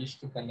are used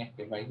to connect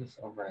devices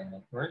over a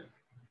network.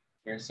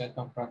 There are a set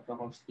of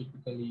protocols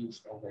typically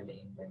used over the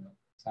internet.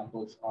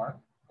 Examples are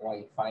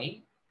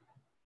Wi-Fi,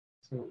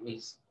 so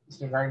it's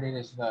regarded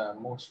as the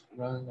most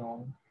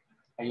well-known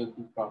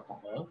IoT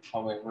protocol.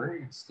 However,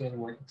 it's still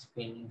worth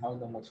explaining how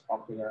the most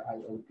popular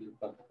IoT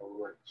protocol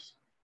works.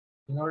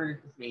 In order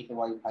to create a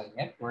Wi-Fi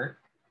network,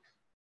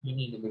 you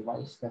need a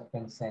device that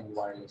can send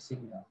wireless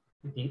signal.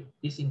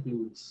 This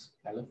includes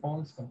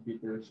telephones,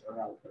 computers, or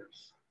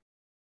routers.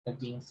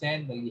 That being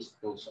said, the list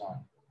goes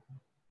on.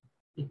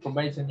 It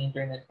provides an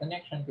internet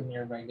connection to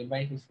nearby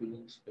devices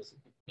within a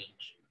specific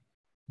range.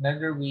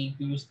 Another way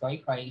to use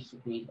Wi-Fi is to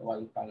create a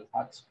Wi-Fi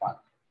hotspot.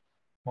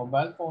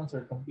 Mobile phones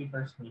or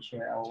computers may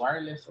share a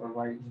wireless or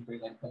wired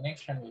internet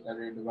connection with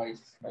other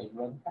devices by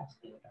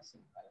broadcasting a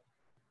signal.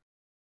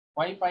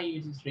 Wi-Fi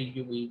uses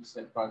radio waves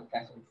that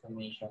broadcast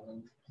information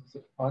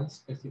on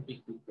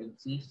specific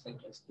frequencies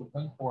such as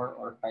 2.4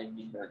 or 5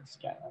 GHz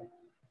channel.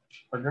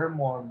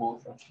 Furthermore,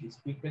 both of these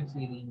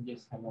frequency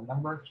ranges have a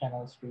number of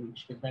channels through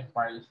which different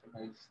wireless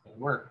devices can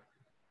work.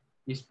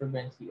 This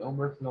prevents the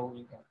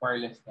overflowing of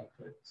wireless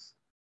networks.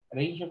 A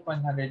range of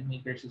 100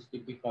 meters is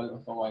typical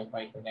of a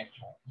Wi-Fi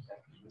connection. That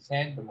being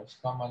said, the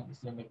most common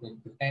is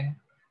limited to 10 to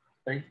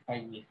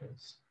 35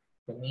 meters.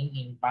 The main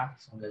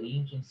impacts on the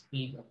range and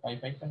speed of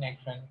Wi-Fi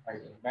connection are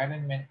the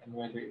environment and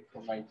whether it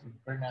provides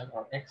internal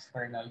or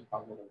external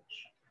coverage.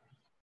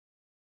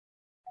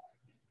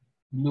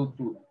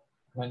 Bluetooth.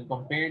 When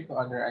compared to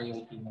other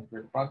IoT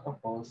network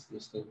protocols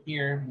listed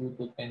here,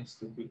 Bluetooth tends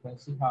to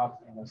frequency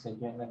hop and has a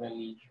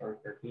generally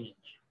shorter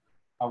range.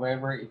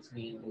 However, it's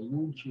gained a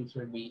huge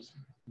user base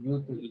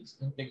due to its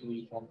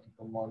integration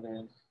into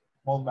modern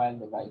mobile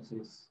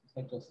devices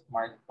such as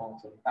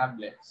smartphones and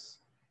tablets,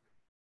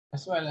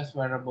 as well as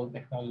wearable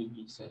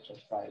technologies such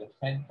as wireless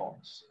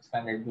headphones.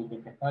 Standard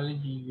Bluetooth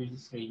technology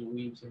uses radio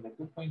waves in the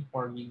 2.4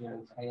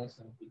 GHz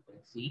ISM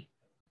frequency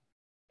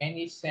and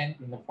is sent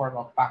in the form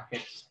of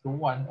packets to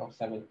one of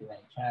 79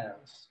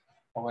 channels.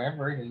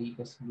 However, the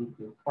latest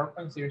Bluetooth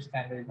 4.0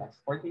 standard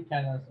has 40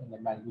 channels and a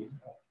bandwidth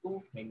of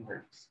 2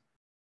 MHz,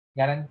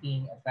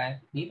 guaranteeing a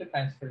data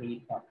transfer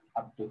rate of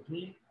up to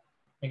 3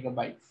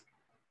 megabytes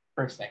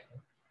per second.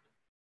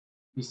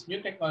 This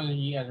new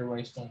technology,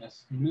 otherwise known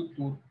as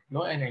Bluetooth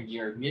Low Energy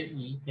or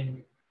BLE,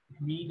 can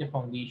be the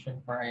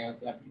foundation for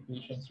IoT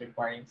applications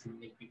requiring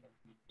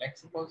significantly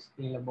flexible,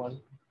 scalable,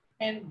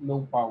 and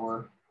low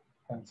power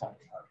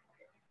consumption.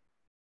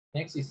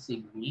 Next is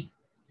Zigbee,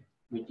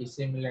 which is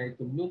similar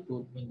to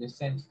Bluetooth in the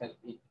sense that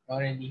it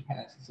already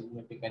has a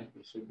significant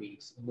user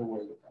base in the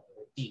world of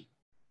IoT.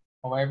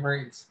 However,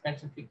 its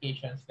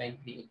specifications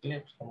slightly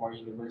eclipse the more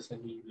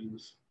universally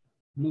used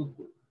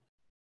Bluetooth.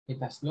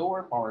 It has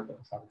lower power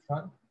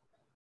consumption,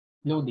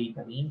 low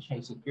data range, high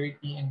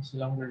security, and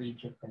longer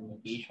range of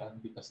communication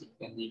because it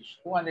can reach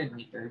 200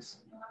 meters,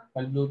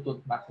 while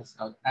Bluetooth maxes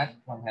out at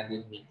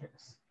 100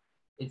 meters.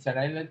 It's a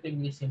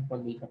relatively simple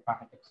data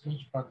packet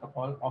exchange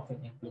protocol, often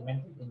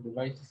implemented in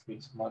devices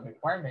with small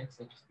requirements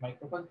such as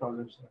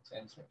microcontrollers and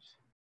sensors.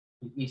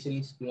 It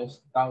easily scales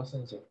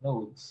thousands of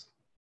nodes.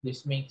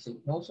 This makes it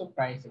no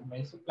surprise that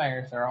many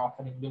suppliers are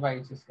offering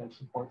devices that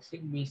support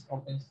SIG-based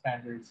open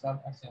standard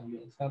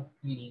self-assembly and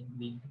self-healing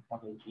lean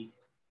technology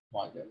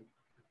model.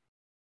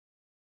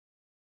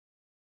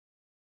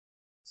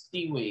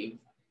 C-Wave.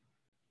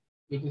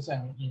 It is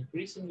an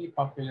increasingly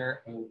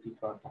popular IoT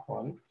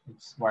protocol.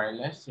 It's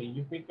wireless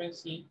radio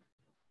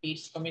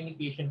frequency-based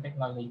communication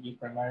technology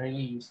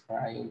primarily used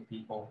for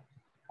IoT home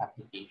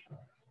application.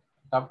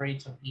 It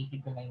operates on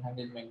 80 to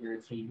 900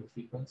 megahertz radio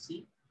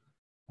frequency.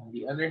 On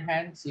the other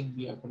hand,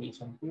 Zigbee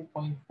operates on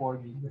 2.4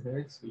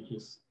 gigahertz, which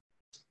is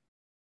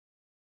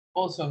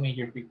also a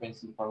major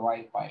frequency for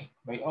Wi-Fi.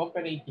 By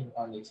operating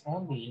on its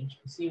own range,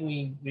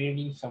 Z-Wave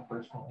rarely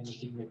suffers from any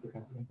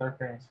significant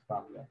interference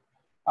problem.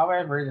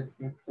 However, the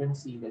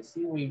frequency the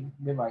Z-Wave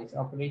device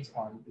operates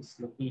on is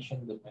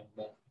location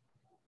dependent.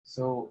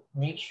 So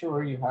make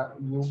sure you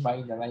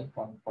buy the right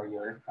one for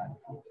your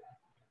country.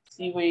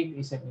 Z-Wave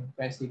is an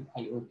impressive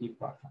IoT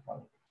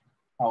protocol.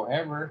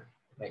 However,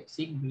 like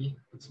Zigbee,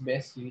 it's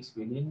best used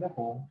within the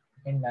home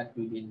and not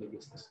within the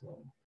business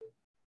world.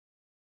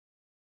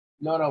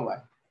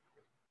 LoRaWAN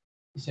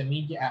is a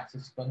media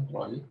access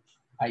control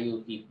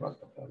IoT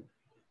protocol.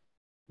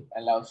 It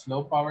allows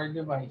low-power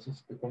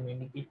devices to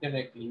communicate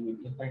directly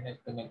with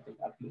internet-connected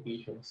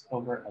applications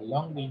over a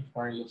long-range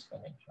wireless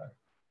connection.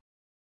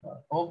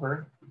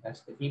 Moreover, it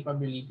has the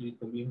capability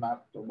to be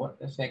mapped to both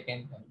the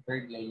second and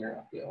third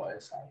layer of the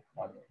OSI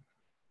model.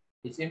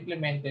 It's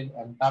implemented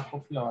on top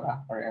of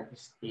LoRa or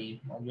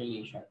FSK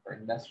modulation for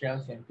industrial,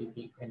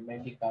 scientific, and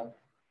medical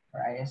or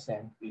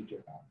ISM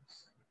radio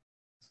bands,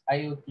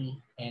 IoT,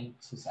 and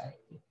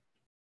society.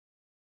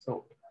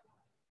 So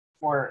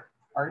for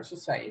our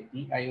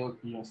society,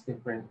 IoT has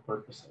different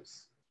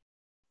purposes.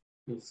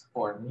 It's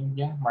for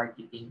media,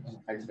 marketing,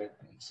 and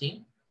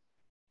advertising.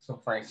 So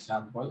for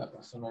example, a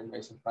customer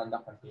buys a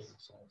product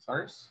containing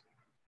sensors.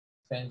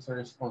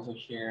 Sensors also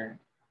share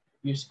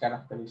use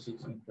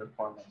characteristics and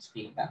performance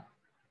data.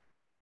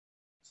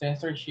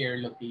 Sensors share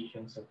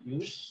locations of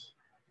use.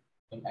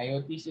 And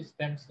IoT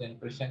systems then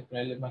present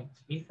relevant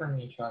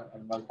information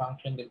on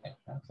malfunction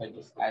detection, such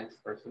as ads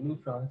for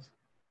solutions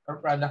or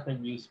product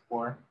reviews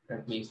for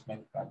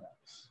replacement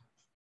products.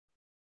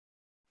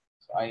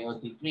 So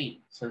IoT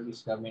 3,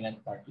 service dominant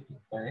marketing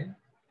turn.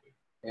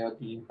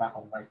 IoT impact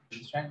on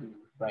marketing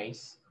strategy,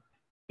 price,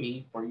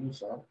 pay for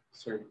use of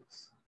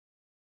service.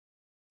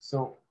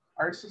 So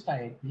our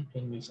society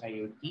can use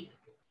IoT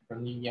for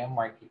media,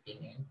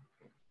 marketing, and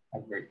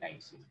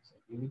advertising. So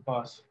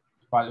because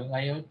following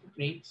IoT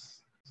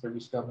traits,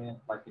 service dominant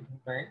marketing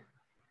turn,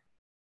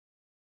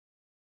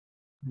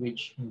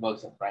 which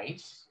involves a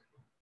price,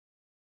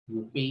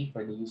 you pay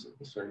for the use of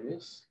the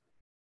service.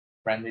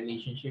 Brand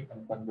relationship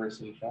and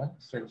conversation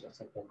serves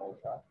as a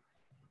promotion.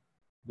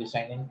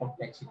 Design and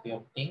complexity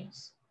of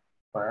things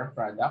for our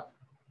product.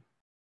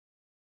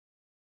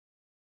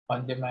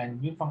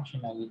 On-demand new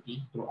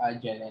functionality through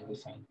agile and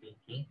design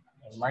thinking.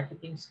 And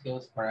marketing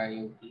skills for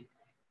IoT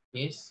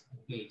is in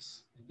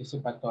place.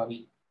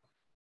 Anticipatory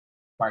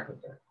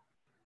marketer.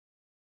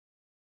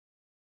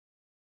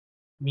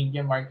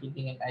 Media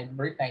marketing and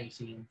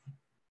advertising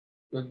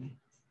could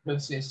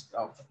consist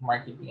of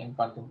marketing and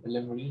content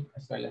delivery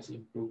as well as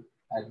improved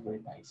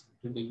advertising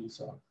through the use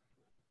of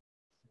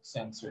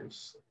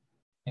sensors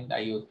and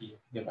IoT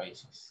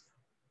devices.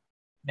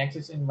 Next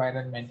is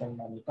environmental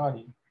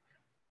monitoring,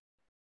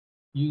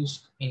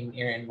 used in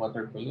air and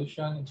water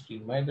pollution,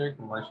 extreme weather,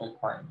 commercial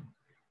farming.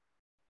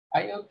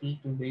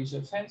 IoT, through the use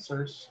of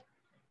sensors,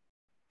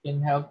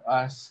 can help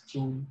us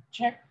to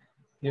check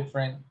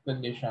different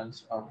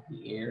conditions of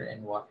the air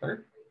and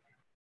water,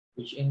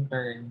 which in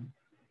turn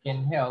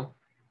can help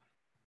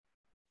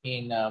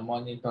in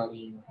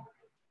monitoring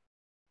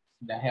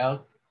the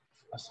health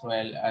as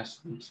well as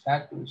the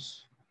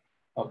status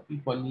of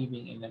people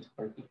living in a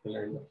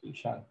particular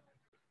location.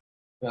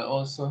 Will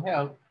also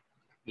help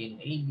in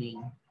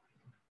aiding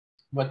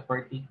what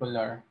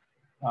particular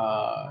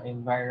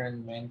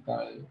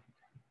environmental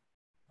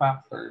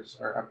factors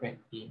are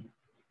affecting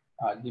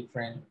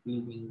different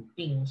living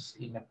things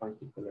in a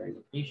particular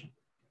location.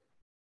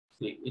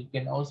 So it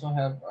can also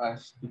help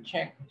us to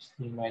check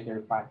extreme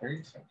weather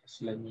patterns such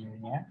as La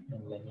Nina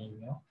and La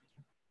Nino,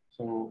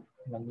 So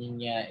La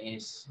Nina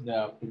is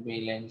the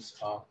prevalence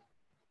of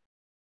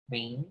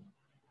rain,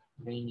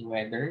 rainy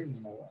weather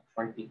in a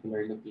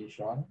particular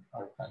location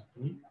or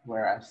country,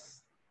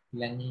 whereas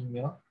La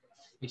Nina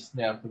is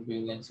the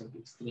prevalence of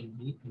extreme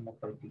heat in a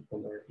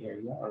particular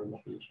area or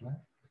location.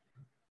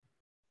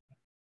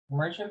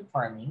 Commercial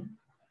farming.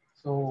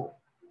 So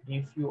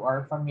if you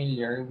are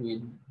familiar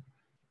with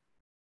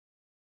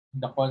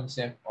the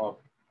concept of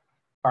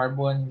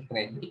carbon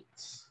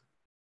credits,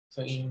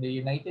 so in the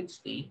United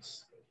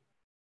States,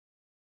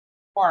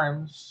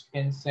 farms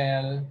can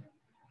sell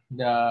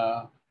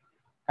the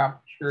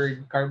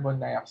captured carbon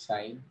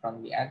dioxide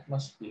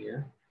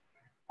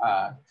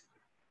uh,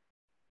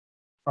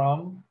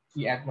 from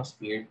the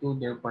atmosphere to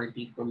their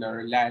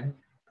particular land.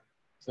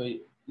 So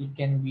it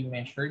can be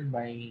measured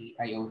by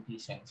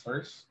IoT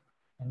sensors.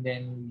 And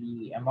then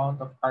the amount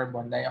of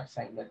carbon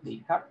dioxide that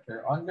they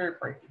capture on their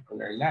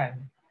particular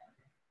land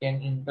can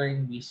in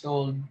turn be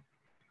sold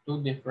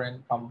to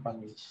different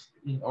companies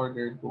in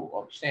order to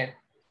offset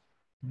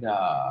the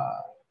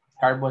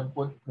carbon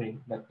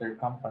footprint that their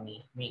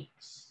company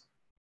makes.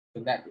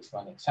 So that is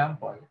one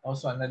example.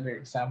 Also, another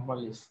example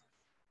is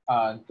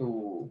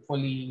to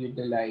fully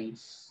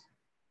utilize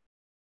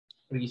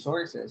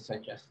resources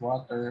such as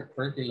water,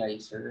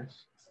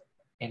 fertilizers,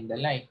 and the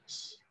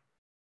likes.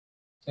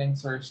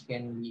 Sensors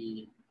can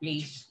be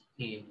placed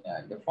in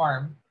the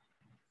farm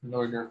in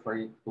order for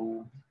it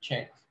to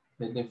check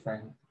the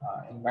different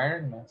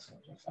environments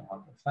such as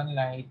amount of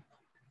sunlight,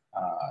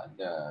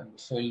 the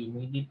soil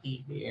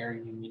humidity, the air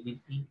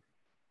humidity,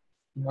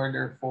 in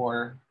order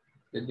for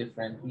the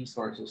different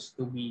resources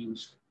to be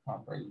used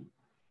properly.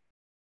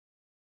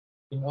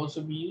 It can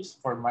also be used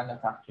for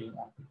manufacturing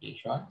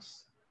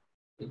applications,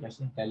 such as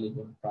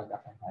intelligent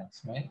product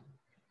enhancement,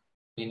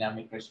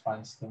 dynamic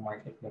response to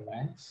market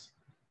demands.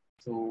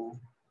 So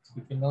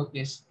if you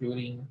notice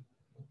during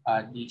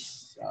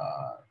this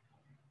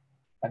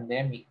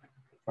pandemic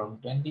from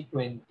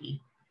 2020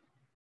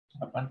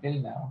 up until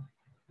now,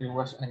 there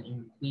was an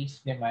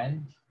increased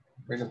demand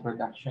for the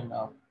production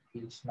of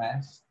face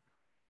masks,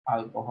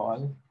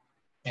 alcohol,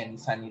 and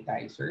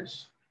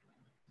sanitizers.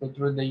 So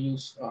through the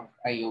use of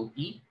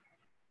IoT,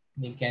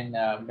 they can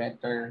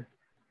better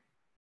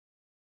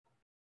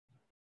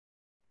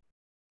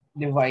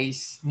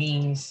devise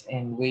means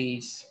and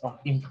ways of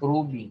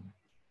improving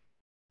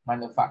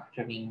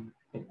manufacturing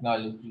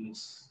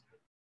technologies,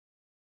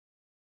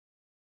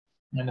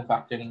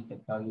 manufacturing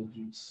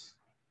technologies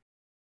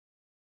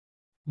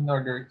in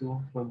order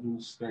to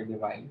produce their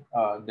device,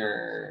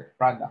 their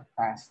product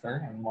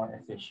faster and more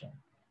efficient.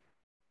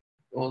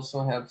 It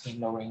also helps in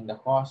lowering the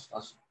cost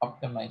of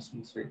optimized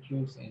research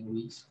use and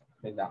waste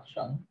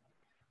reduction,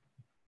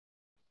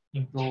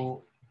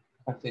 improve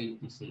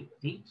facility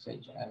safety,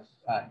 such as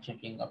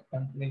checking of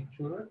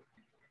temperature,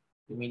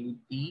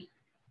 humidity,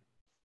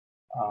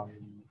 um,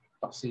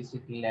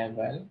 toxicity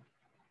level.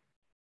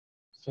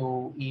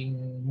 So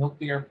in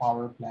nuclear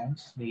power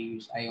plants, they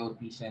use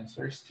IoT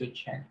sensors to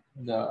check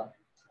the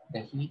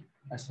heat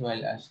as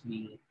well as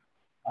the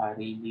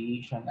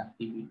radiation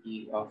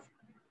activity of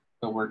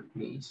the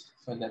workplace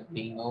so that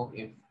they know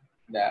if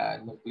the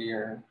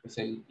nuclear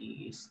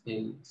facility is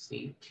still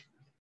safe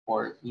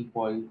for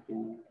people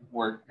to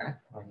work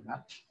at or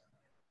not.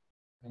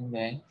 And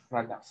then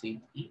product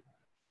safety.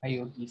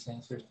 IoT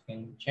sensors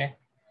can check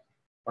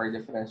for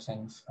the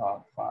presence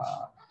of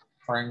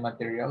foreign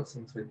materials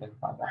in certain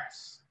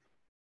products.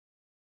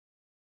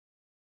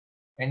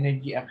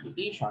 Energy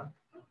application.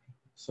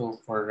 So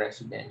for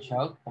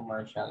residential,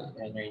 commercial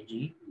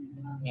energy,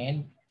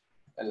 and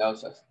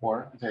allows us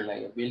for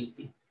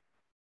reliability.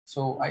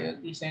 So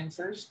IoT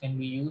sensors can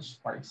be used,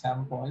 for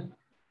example,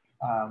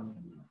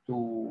 to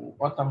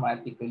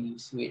automatically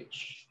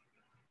switch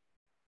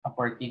a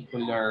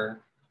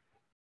particular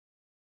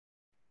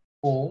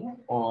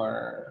home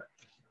or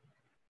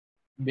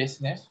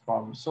business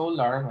from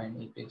solar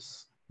when it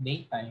is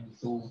daytime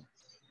to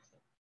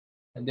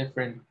a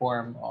different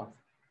form of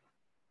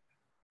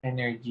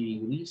energy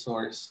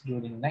resource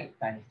during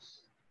nighttime.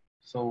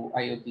 So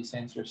IoT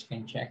sensors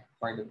can check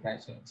for the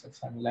presence of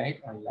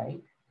sunlight or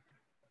light.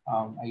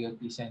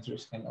 IoT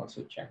sensors can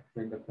also check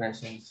for the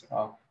presence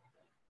of,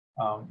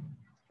 um,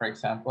 for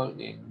example,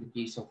 in the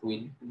case of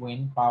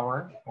wind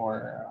power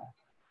or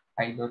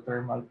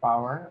hydrothermal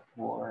power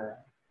or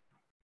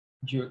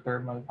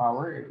geothermal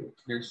power, if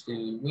there's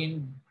still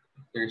wind,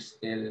 if there's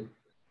still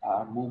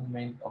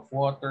movement of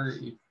water,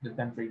 if the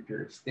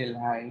temperature is still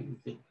high,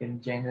 if it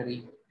can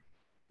generate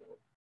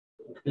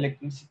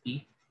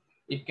electricity,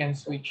 it can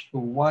switch to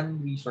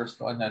one resource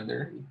to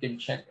another. It can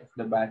check if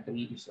the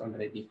battery is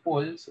already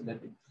full so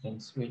that it can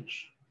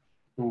switch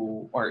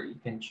to, or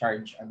it can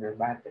charge other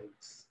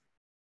batteries.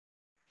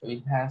 So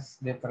it has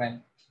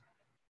different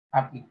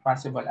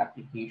possible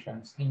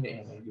applications in the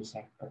energy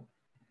sector.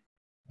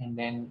 And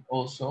then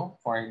also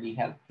for the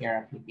healthcare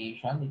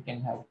application, it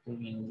can help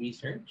in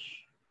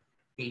research,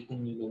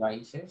 creating new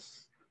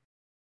devices,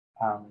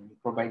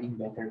 providing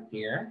better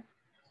care,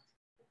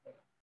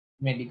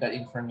 medical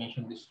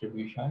information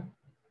distribution.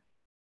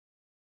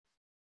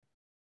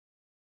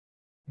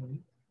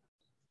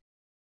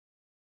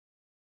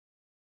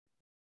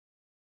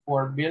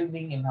 For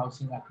building and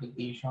housing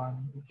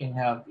application, it can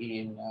help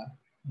in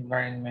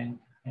environment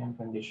and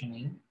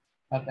conditioning,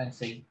 health and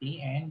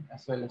safety, and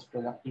as well as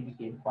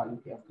productivity and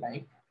quality of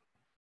life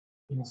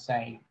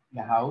inside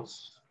the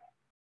house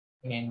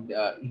and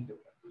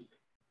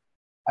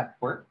at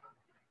work.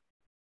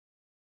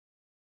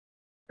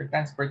 For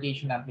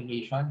transportation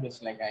application,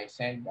 just like I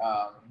said,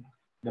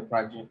 the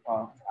project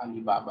of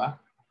Alibaba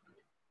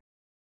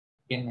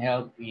can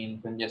help in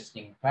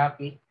congesting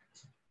traffic,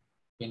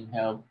 can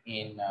help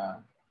in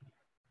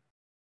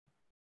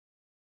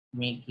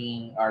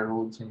making our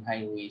roads and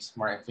highways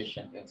more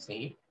efficient and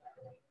safe,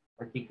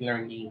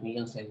 particularly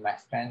rails and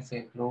mass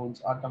transit,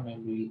 roads,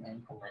 automobile,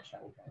 and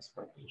commercial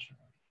transportation.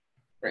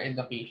 For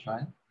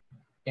education,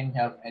 can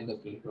help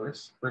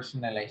educators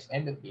personalize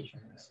education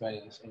as well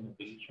as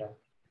education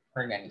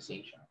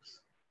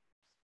organizations.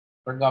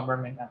 For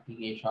government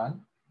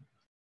application,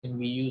 can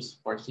be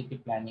used for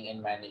city planning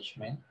and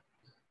management,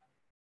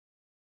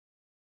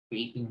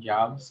 creating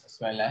jobs as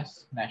well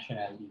as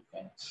national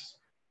defense.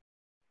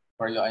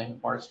 For law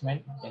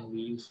enforcement, can be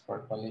used for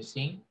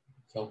policing.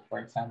 So, for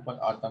example,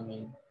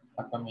 automating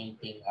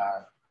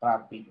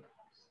traffic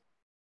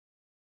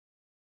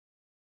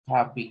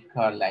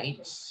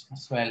lights,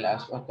 as well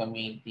as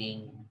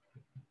automating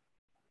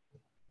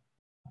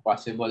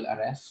possible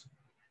arrest,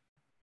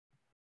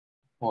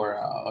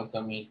 for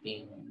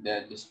automating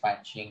the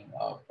dispatching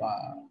of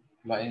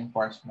law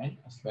enforcement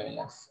as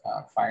well as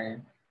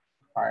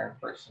fire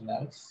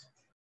personnel.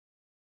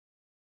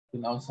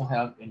 Can also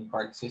help in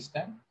court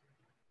system.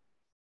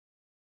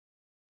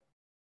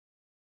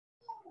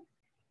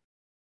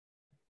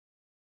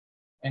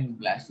 And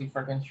lastly,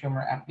 for consumer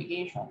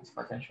applications.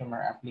 For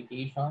consumer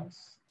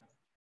applications,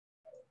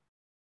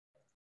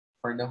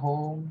 for the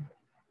home,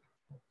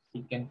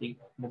 it can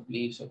take the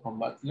place of a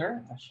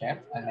butler, a chef,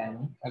 a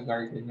nanny, a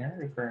gardener,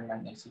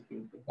 repairman, and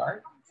security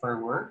guard.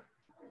 For work,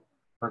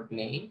 for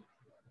play,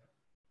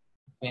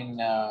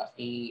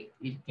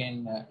 it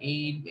can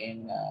aid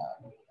in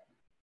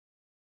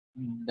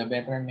the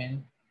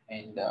betterment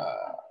and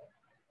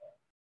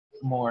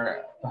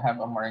more to have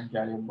a more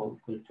enjoyable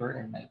culture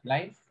and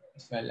nightlife,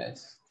 as well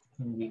as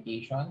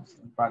invitations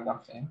and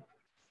products and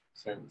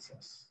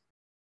services.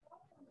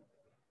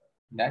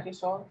 That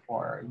is all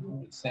for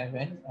Unit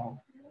 7 of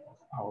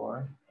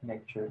our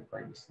lecture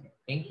for this week.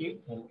 Thank you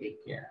and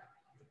take care.